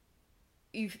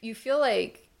you feel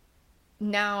like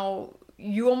now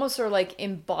you almost are like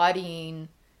embodying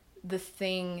the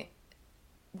thing.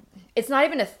 It's not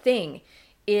even a thing.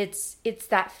 It's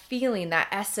that feeling, that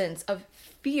essence of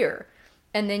fear.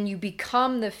 And then you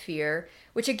become the fear,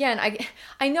 which again,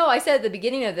 I know I said at the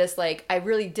beginning of this, like, I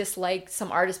really dislike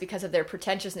some artists because of their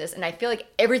pretentiousness. And I feel like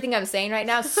everything I'm saying right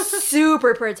now is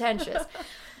super pretentious.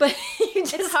 But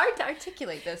It's hard to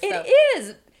articulate this stuff.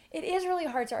 It is really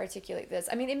hard to articulate this.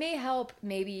 I mean, it may help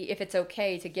maybe if it's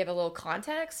okay to give a little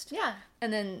context. Yeah.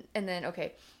 And then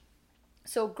okay.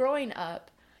 So growing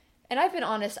up, and I've been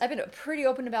honest, I've been pretty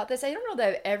open about this. I don't know that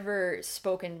I've ever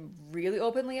spoken really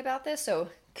openly about this, so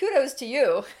kudos to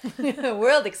you.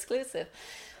 World exclusive.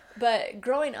 But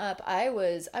growing up, I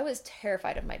was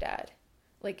terrified of my dad.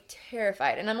 Like,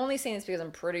 terrified. And I'm only saying this because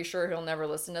I'm pretty sure he'll never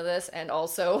listen to this, and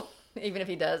also, even if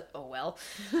he does, oh well.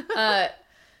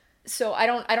 So I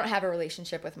don't have a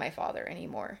relationship with my father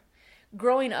anymore.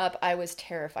 Growing up, I was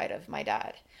terrified of my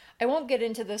dad. I won't get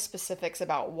into the specifics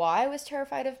about why I was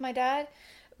terrified of my dad,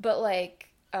 but like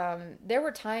there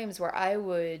were times where I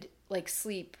would like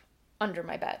sleep under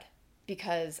my bed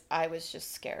because I was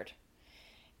just scared.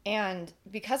 And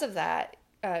because of that,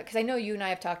 because I know you and I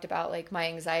have talked about like my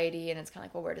anxiety, and it's kind of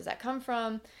like, well, where does that come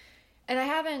from? And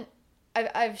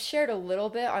I've shared a little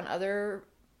bit on other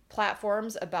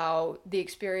platforms about the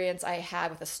experience I had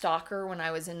with a stalker when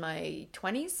I was in my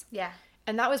 20s. Yeah.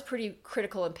 And that was pretty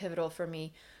critical and pivotal for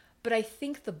me. But I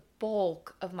think the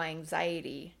bulk of my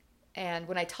anxiety, and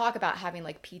when I talk about having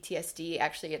like PTSD,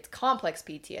 actually it's complex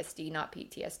PTSD, not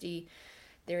PTSD.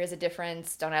 There is a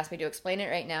difference. Don't ask me to explain it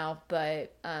right now.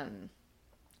 But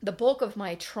the bulk of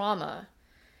my trauma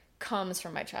comes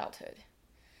from my childhood.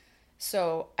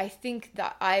 So I think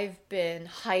that I've been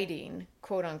hiding,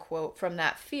 quote unquote, from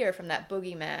that fear, from that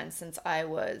boogeyman since I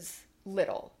was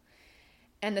little.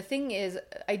 And the thing is,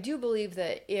 I do believe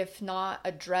that if not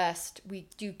addressed, we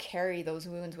do carry those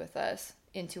wounds with us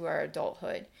into our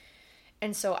adulthood.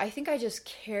 And so I think I just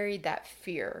carried that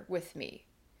fear with me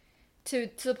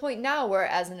to the point now where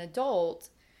as an adult,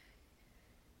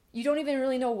 you don't even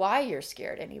really know why you're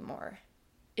scared anymore.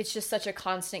 It's just such a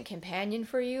constant companion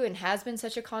for you, and has been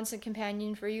such a constant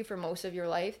companion for you for most of your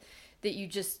life, that you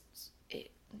just,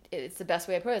 it's the best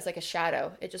way to put it. It's like a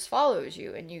shadow. It just follows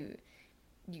you, and you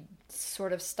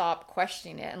sort of stop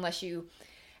questioning it unless you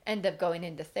end up going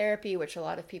into therapy, which a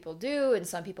lot of people do, and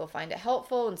some people find it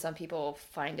helpful, and some people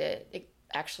find it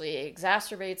actually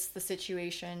exacerbates the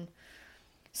situation.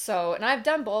 So, and I've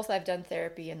done both. I've done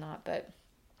therapy and not, but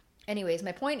anyways,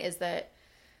 my point is that,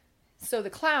 so the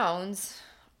clowns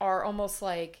are almost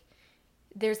like,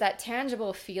 there's that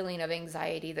tangible feeling of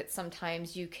anxiety that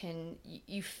sometimes you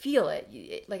feel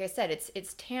it. Like I said,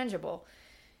 it's tangible.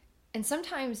 And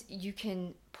sometimes you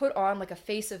can put on like a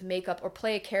face of makeup or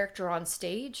play a character on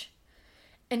stage,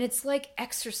 and it's like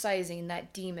exercising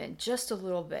that demon just a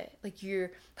little bit. Like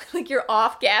you're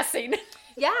off gassing.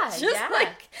 Yeah, just yeah.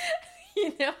 like,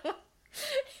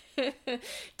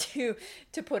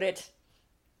 to put it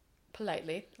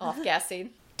politely, off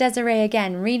gassing. Desiree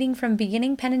again, reading from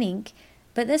Beginning Pen and Ink,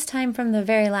 but this time from the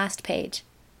very last page,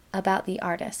 about the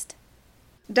artist.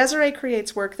 Desiree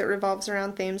creates work that revolves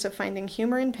around themes of finding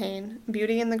humor in pain,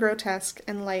 beauty in the grotesque,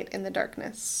 and light in the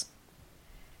darkness.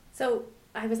 So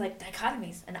I was like,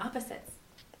 dichotomies and opposites.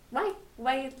 Why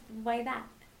that?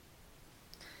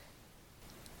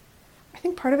 I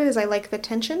think part of it is I like the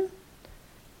tension.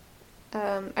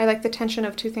 I like the tension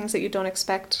of two things that you don't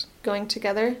expect going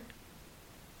together.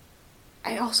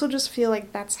 I also just feel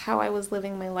like that's how I was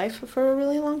living my life for a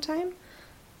really long time.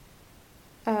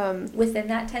 Within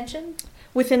that tension?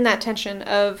 Within that tension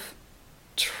of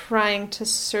trying to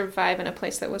survive in a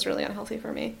place that was really unhealthy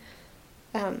for me.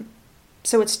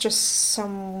 So it's just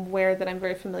somewhere that I'm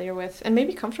very familiar with and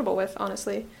maybe comfortable with,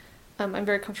 honestly. I'm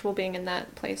very comfortable being in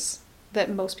that place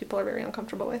that most people are very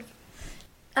uncomfortable with.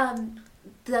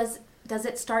 Does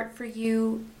it start for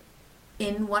you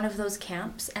in one of those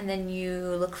camps and then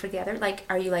you look for the other? Like,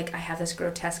 are you like, I have this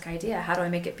grotesque idea, how do I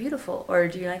make it beautiful? Or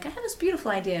do you like, I have this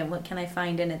beautiful idea, and what can I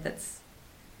find in it that's...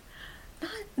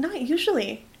 Not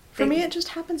usually. For me, it just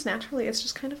happens naturally. It's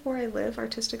just kind of where I live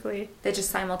artistically. They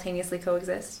just simultaneously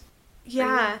coexist?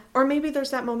 Yeah. Or maybe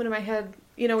there's that moment in my head,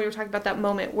 we were talking about that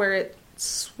moment where it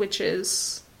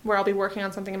switches, where I'll be working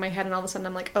on something in my head and all of a sudden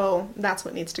I'm like, oh, that's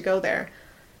what needs to go there.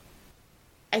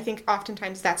 I think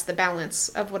oftentimes that's the balance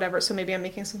of whatever. So maybe I'm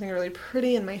making something really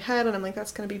pretty in my head and I'm like,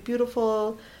 that's going to be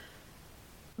beautiful.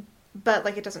 But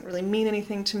like, it doesn't really mean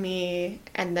anything to me.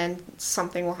 And then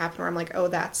something will happen where I'm like, oh,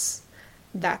 that's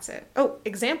it. Oh,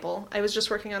 example. I was just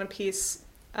working on a piece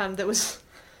that was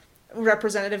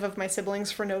representative of my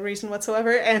siblings for no reason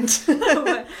whatsoever. And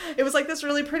it was like this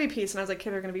really pretty piece. And I was like, okay,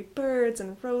 there are going to be birds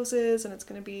and roses and it's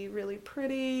going to be really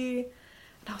pretty.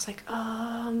 And I was like,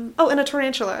 oh, and a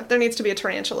tarantula. There needs to be a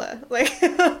tarantula. Like,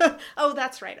 oh,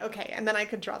 that's right. Okay. And then I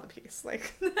could draw the piece.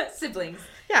 Like, siblings.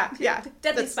 Yeah.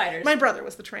 Deadly spiders. My brother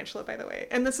was the tarantula, by the way.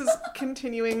 And this is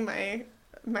continuing my,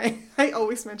 I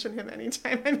always mention him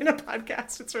anytime I'm in a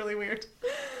podcast. It's really weird.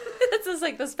 This is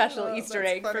like the special Easter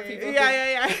egg funny. for people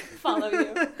Yeah. follow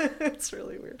you. It's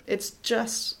really weird. It's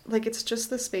just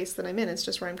the space that I'm in. It's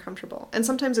just where I'm comfortable. And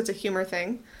sometimes it's a humor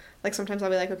thing. Like sometimes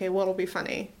I'll be like, okay, what'll be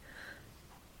funny?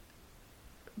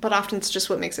 But often it's just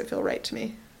what makes it feel right to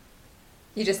me.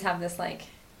 You just have this, like,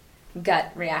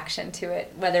 gut reaction to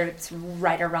it, whether it's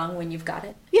right or wrong when you've got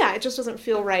it. Yeah, it just doesn't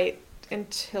feel right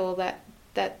until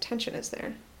that tension is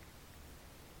there.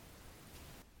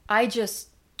 I just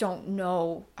don't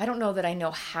know. I don't know that I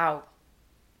know how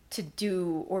to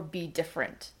do or be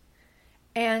different.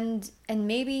 And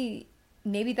maybe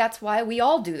that's why we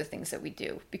all do the things that we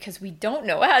do, because we don't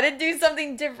know how to do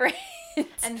something different.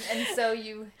 And so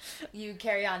you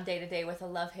carry on day to day with a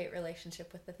love-hate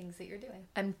relationship with the things that you're doing.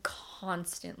 I'm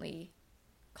constantly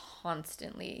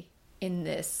in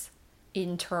this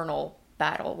internal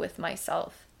battle with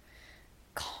myself.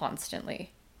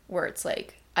 Constantly. Where it's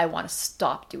like, I want to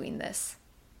stop doing this.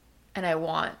 And I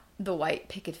want the white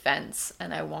picket fence.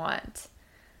 And I want,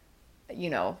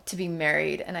 to be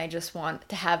married. And I just want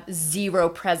to have zero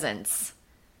presence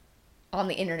on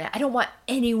the internet. I don't want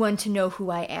anyone to know who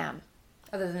I am.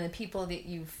 Other than the people that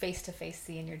you face-to-face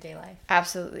see in your day life.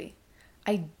 Absolutely.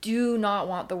 I do not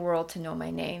want the world to know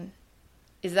my name.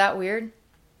 Is that weird?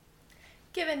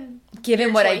 Given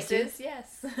what choices, I do?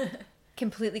 Yes.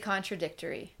 Completely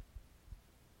contradictory.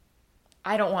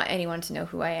 I don't want anyone to know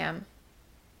who I am.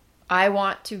 I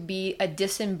want to be a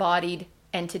disembodied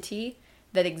entity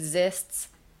that exists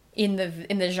in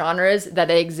the genres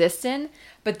that I exist in,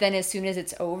 but then as soon as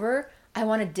it's over, I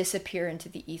want to disappear into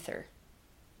the ether.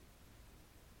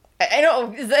 I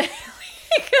know, is that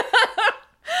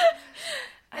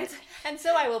and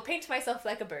so I will paint myself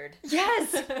like a bird.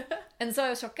 Yes. And so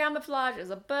I shall camouflage as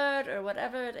a bird or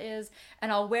whatever it is,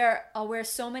 and I'll wear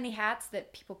so many hats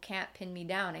that people can't pin me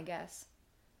down, I guess.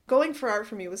 Going for art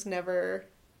for me was never,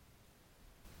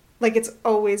 like, it's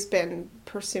always been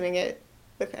pursuing it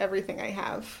with everything I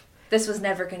have. This was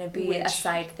never going to be a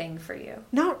side thing for you.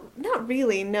 Not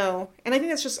really, no. And I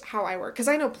think that's just how I work. Because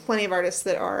I know plenty of artists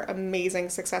that are amazing,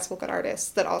 successful, good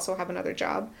artists that also have another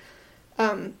job.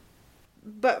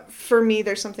 But for me,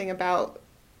 there's something about,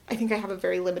 I think I have a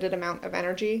very limited amount of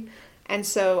energy. And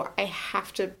so I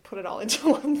have to put it all into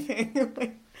one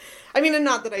thing. And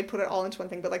not that I put it all into one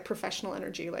thing, but like professional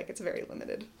energy, like it's very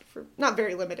limited. Not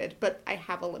very limited, but I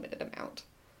have a limited amount.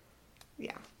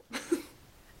 Yeah.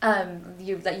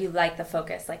 You like the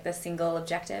focus, like the single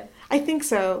objective? I think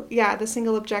so. Yeah, the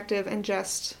single objective and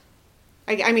just,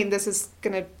 this is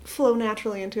going to flow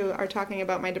naturally into our talking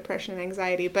about my depression and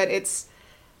anxiety, but it's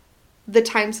the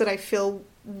times that I feel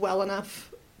well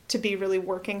enough to be really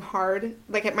working hard,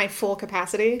 like at my full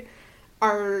capacity,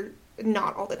 are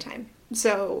not all the time.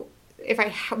 So if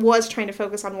I was trying to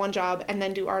focus on one job and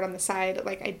then do art on the side,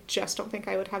 like I just don't think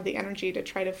I would have the energy to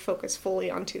try to focus fully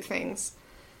on two things.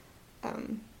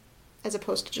 As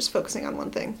opposed to just focusing on one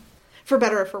thing. For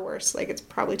better or for worse. Like, it's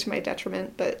probably to my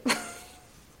detriment, but...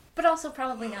 But also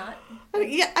probably not.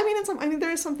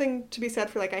 There is something to be said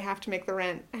for, like, I have to make the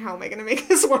rent. How am I going to make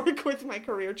this work with my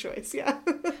career choice? Yeah.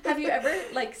 Have you ever,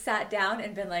 like, sat down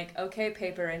and been like, okay,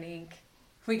 paper and ink,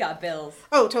 we got bills?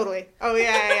 Oh, totally. Oh,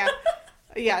 yeah.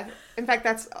 Yeah. In fact,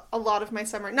 that's a lot of my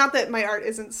summer. Not that my art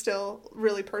isn't still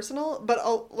really personal,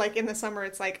 but like in the summer,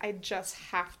 it's like I just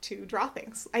have to draw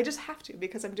things. I just have to,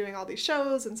 because I'm doing all these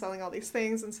shows and selling all these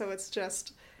things, and so it's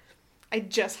just, I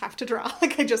just have to draw.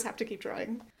 Like I just have to keep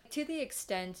drawing. To the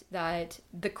extent that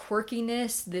the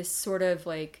quirkiness, this sort of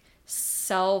like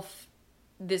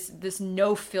this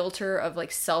no filter of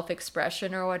like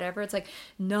self-expression or whatever, it's like,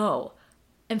 no.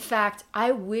 In fact,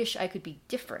 I wish I could be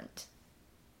different.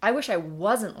 I wish I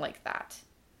wasn't like that.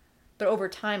 But over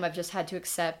time, I've just had to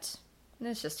accept,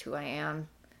 it's just who I am.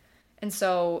 And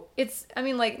so it's,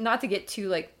 not to get too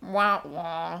like,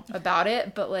 wah about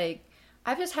it, but like,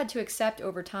 I've just had to accept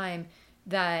over time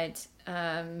that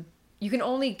you can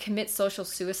only commit social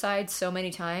suicide so many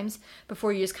times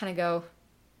before you just kind of go,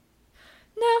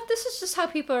 no, this is just how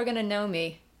people are gonna know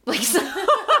me. Like, so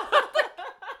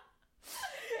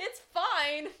it's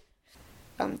fine.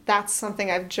 That's something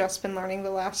I've just been learning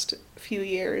the last few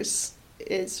years,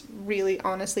 is really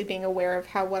honestly being aware of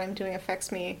how what I'm doing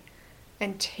affects me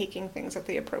and taking things at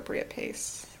the appropriate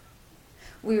pace.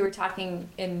 We were talking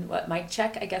in mic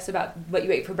check, I guess, about what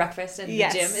you ate for breakfast in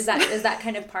Yes. the gym. Is that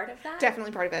kind of part of that?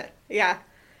 Definitely part of it. Yeah.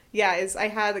 I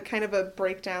had kind of a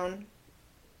breakdown,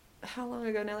 how long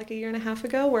ago now? Like a year and a half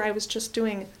ago, where I was just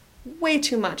doing way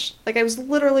too much. Like, I was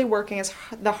literally working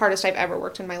the hardest I've ever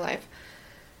worked in my life.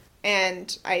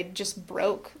 And I just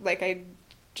broke. Like,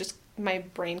 my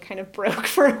brain kind of broke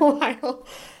for a while.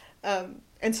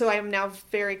 And so I am now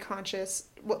very conscious,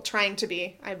 trying to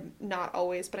be. I'm not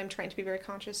always, but I'm trying to be very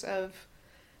conscious of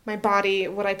my body,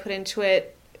 what I put into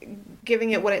it,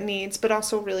 giving it what it needs, but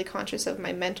also really conscious of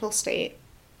my mental state,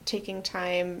 taking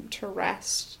time to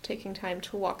rest, taking time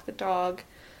to walk the dog.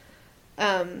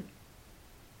 And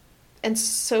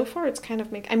so far it's kind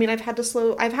of I've had to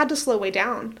slow way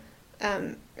down.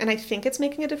 And I think it's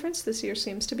making a difference. This year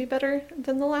seems to be better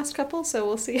than the last couple, so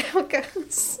we'll see how it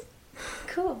goes.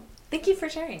 Cool. Thank you for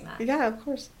sharing that. Yeah, of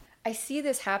course. I see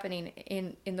this happening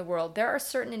in the world. There are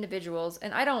certain individuals,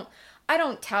 and I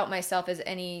don't tout myself as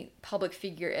any public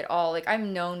figure at all. Like,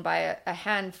 I'm known by a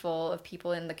handful of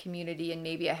people in the community and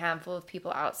maybe a handful of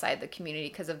people outside the community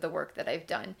because of the work that I've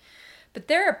done. But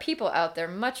there are people out there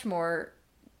much more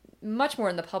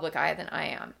in the public eye than I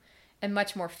am, and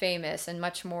much more famous and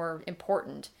much more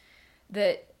important,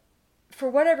 that for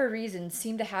whatever reason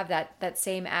seem to have that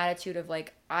same attitude of,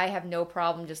 like, I have no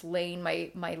problem just laying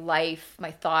my life,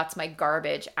 my thoughts, my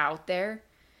garbage out there.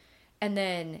 And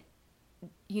then,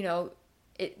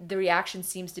 the reaction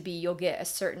seems to be you'll get a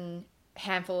certain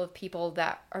handful of people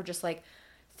that are just like,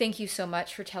 thank you so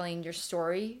much for telling your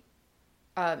story.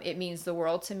 It means the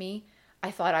world to me.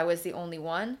 I thought I was the only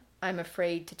one. I'm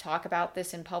afraid to talk about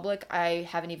this in public. I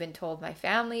haven't even told my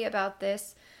family about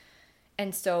this.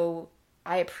 And so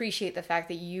I appreciate the fact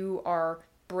that you are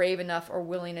brave enough or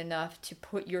willing enough to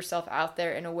put yourself out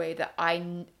there in a way that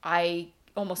I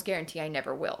almost guarantee I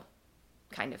never will,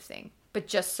 kind of thing. But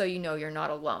just so you know, you're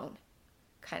not alone,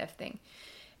 kind of thing.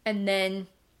 And then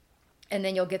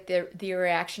you'll get the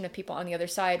reaction of people on the other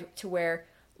side to where,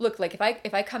 look, like,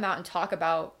 if I come out and talk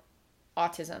about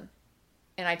autism,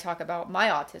 and I talk about my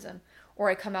autism, or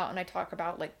I come out and I talk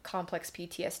about, like, complex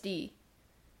PTSD,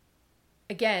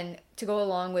 again, to go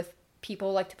along with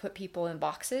people like to put people in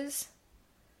boxes,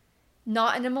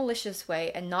 not in a malicious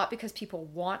way, and not because people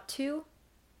want to,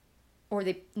 or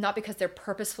not because they're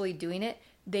purposefully doing it.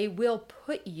 They will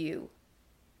put you,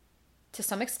 to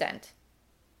some extent,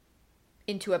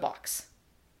 into a box.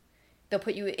 They'll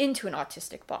put you into an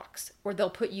autistic box, or they'll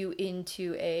put you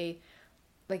into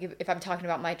if I'm talking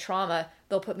about my trauma,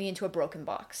 they'll put me into a broken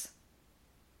box.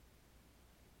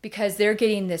 Because they're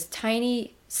getting this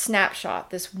tiny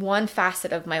snapshot, this one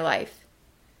facet of my life,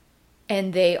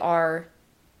 and they are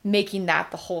making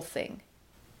that the whole thing.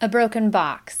 A broken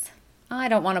box. I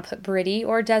don't want to put Brittany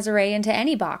or Desiree into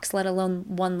any box, let alone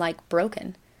one like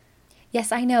broken.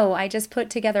 Yes, I know, I just put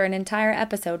together an entire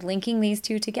episode linking these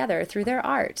two together through their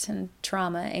art and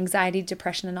trauma, anxiety,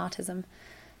 depression, and autism.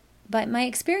 But my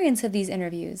experience of these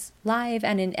interviews, live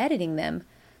and in editing them,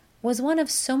 was one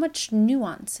of so much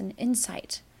nuance and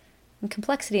insight and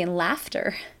complexity and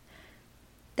laughter.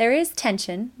 There is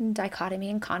tension, and dichotomy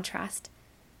and contrast,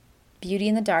 beauty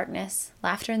in the darkness,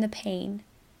 laughter in the pain,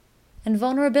 and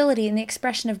vulnerability in the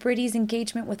expression of Brittany's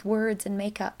engagement with words and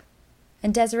makeup,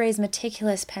 and Desiree's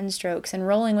meticulous pen strokes and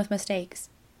rolling with mistakes.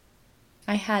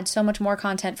 I had so much more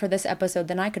content for this episode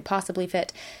than I could possibly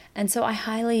fit, and so I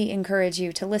highly encourage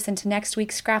you to listen to next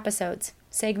week's scrapisodes,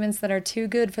 segments that are too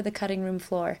good for the cutting room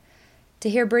floor, to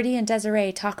hear Brittany and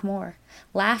Desiree talk more,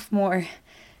 laugh more,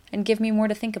 and give me more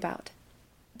to think about.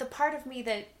 The part of me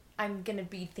that I'm going to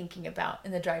be thinking about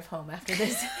in the drive home after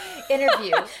this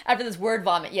interview. After this word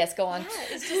vomit. Yes, go on. Yeah,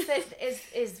 it's just that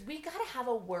is we got to have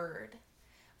a word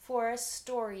for a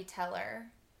storyteller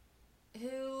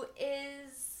who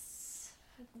is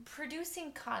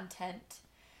producing content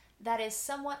that is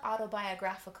somewhat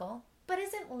autobiographical, but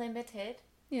isn't limited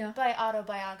by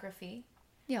autobiography.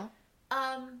 Yeah.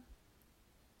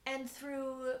 And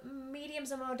through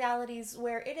mediums and modalities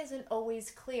where it isn't always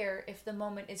clear if the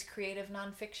moment is creative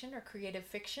nonfiction or creative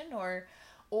fiction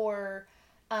or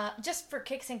just for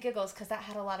kicks and giggles, because that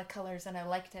had a lot of colors and I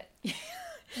liked it.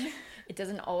 It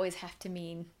doesn't always have to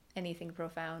mean anything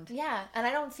profound. Yeah, and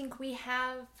I don't think we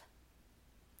have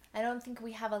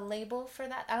a label for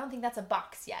that. I don't think that's a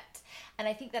box yet. And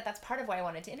I think that's part of why I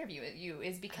wanted to interview you,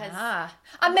 is because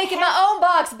I'm making my own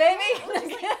box, baby.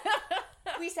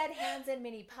 We said hands and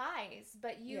mini pies,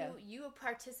 but you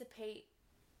participate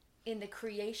in the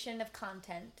creation of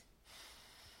content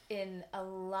in a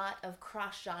lot of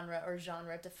cross-genre or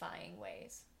genre-defying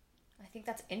ways. I think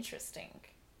that's interesting.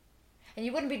 And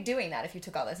you wouldn't be doing that if you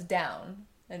took all this down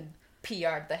and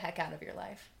PR'd the heck out of your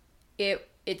life. It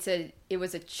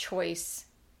was a choice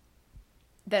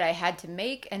that I had to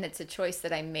make, and it's a choice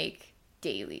that I make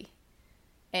daily.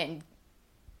 And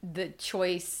the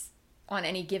choice on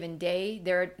any given day,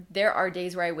 there are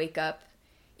days where I wake up,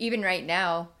 even right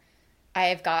now, I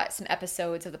have got some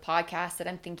episodes of the podcast that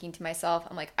I'm thinking to myself,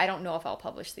 I'm like, I don't know if I'll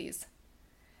publish these.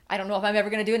 I don't know if I'm ever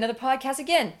going to do another podcast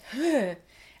again. And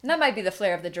that might be the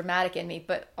flair of the dramatic in me,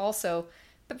 but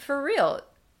for real,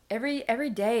 every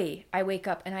day I wake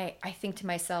up and I think to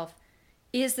myself,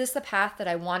 is this the path that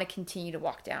I want to continue to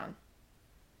walk down?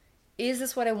 Is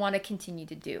this what I want to continue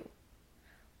to do?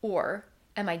 Or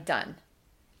am I done?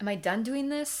 Am I done doing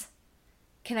this?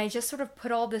 Can I just sort of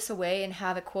put all this away and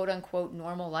have a quote unquote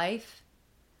normal life?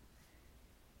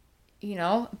 You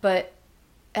know, but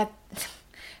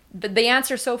the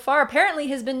answer so far apparently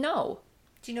has been no.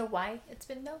 Do you know why it's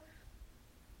been no?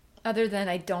 Other than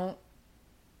I don't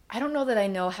know that I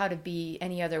know how to be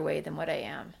any other way than what I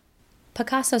am.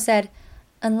 Picasso said,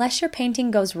 "Unless your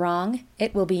painting goes wrong,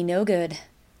 it will be no good."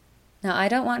 Now, I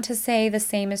don't want to say the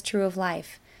same is true of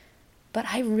life, but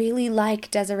I really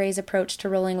like Desiree's approach to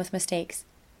rolling with mistakes,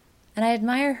 and I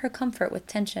admire her comfort with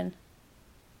tension.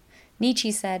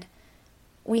 Nietzsche said,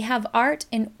 "We have art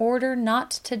in order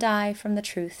not to die from the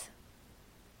truth."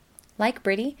 Like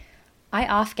Britty, I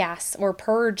off-gas or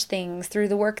purge things through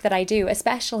the work that I do,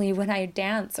 especially when I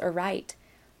dance or write.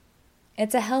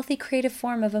 It's a healthy creative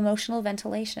form of emotional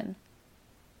ventilation,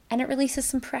 and it releases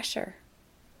some pressure.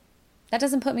 That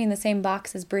doesn't put me in the same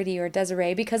box as Britty or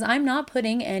Desiree, because I'm not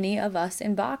putting any of us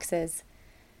in boxes.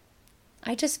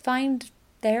 I just find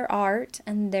their art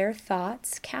and their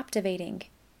thoughts captivating,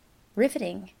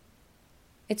 riveting.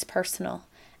 It's personal,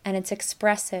 and it's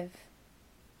expressive,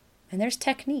 and there's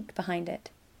technique behind it.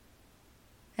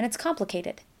 And it's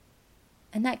complicated,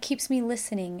 and that keeps me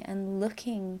listening and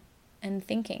looking and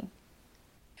thinking.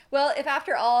 Well, if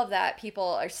after all of that people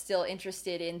are still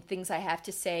interested in things I have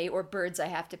to say or birds I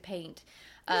have to paint,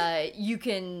 you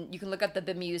can look up the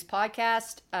Bemuse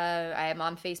podcast. I am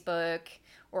on Facebook,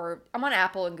 or I'm on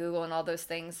Apple and Google and all those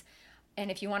things. And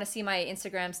if you want to see my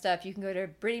Instagram stuff, you can go to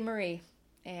Britty Marie,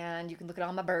 and you can look at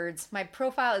all my birds. My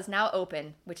profile is now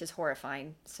open, which is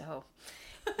horrifying. So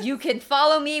you can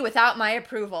follow me without my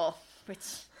approval,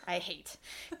 which I hate.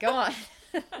 Go on.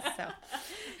 So,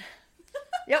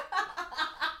 yep.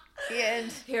 The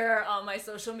end. Here are all my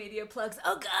social media plugs.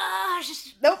 Oh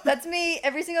gosh! Nope, that's me.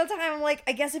 Every single time I'm like,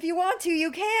 I guess if you want to,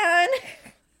 you can.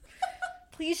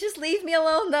 Please just leave me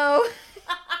alone, though.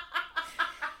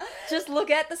 Just look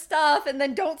at the stuff and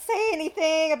then don't say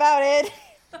anything about it.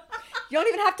 You don't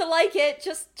even have to like it.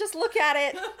 Just look at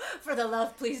it. For the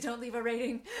love, please don't leave a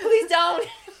rating. Please don't.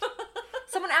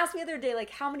 Someone asked me the other day,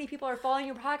 like, how many people are following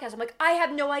your podcast? I'm like, I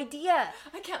have no idea.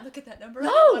 I can't look at that number. No.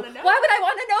 I wanna know. Why would I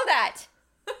want to know that?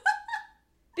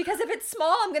 Because if it's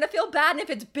small, I'm going to feel bad. And if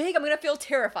it's big, I'm going to feel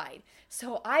terrified.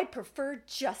 So I prefer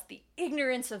just the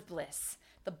ignorance of bliss.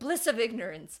 The bliss of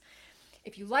ignorance.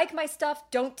 If you like my stuff,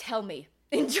 don't tell me.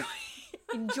 Enjoy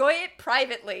it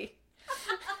privately.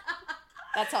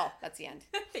 That's all. That's the end.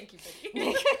 Thank you,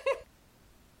 Britty.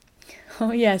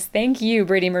 Oh yes, thank you,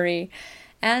 Britty Marie.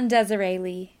 And Desiree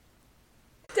Lee.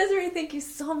 Desiree, thank you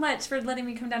so much for letting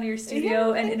me come down to your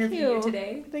studio and interview you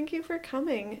today. Thank you for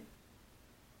coming.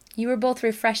 You were both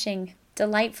refreshing,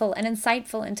 delightful, and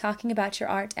insightful in talking about your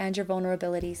art and your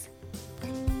vulnerabilities.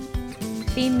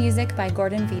 Theme music by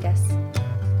Gordon Vitas.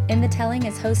 In the Telling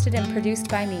is hosted and produced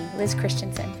by me, Liz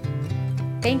Christensen.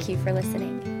 Thank you for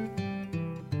listening.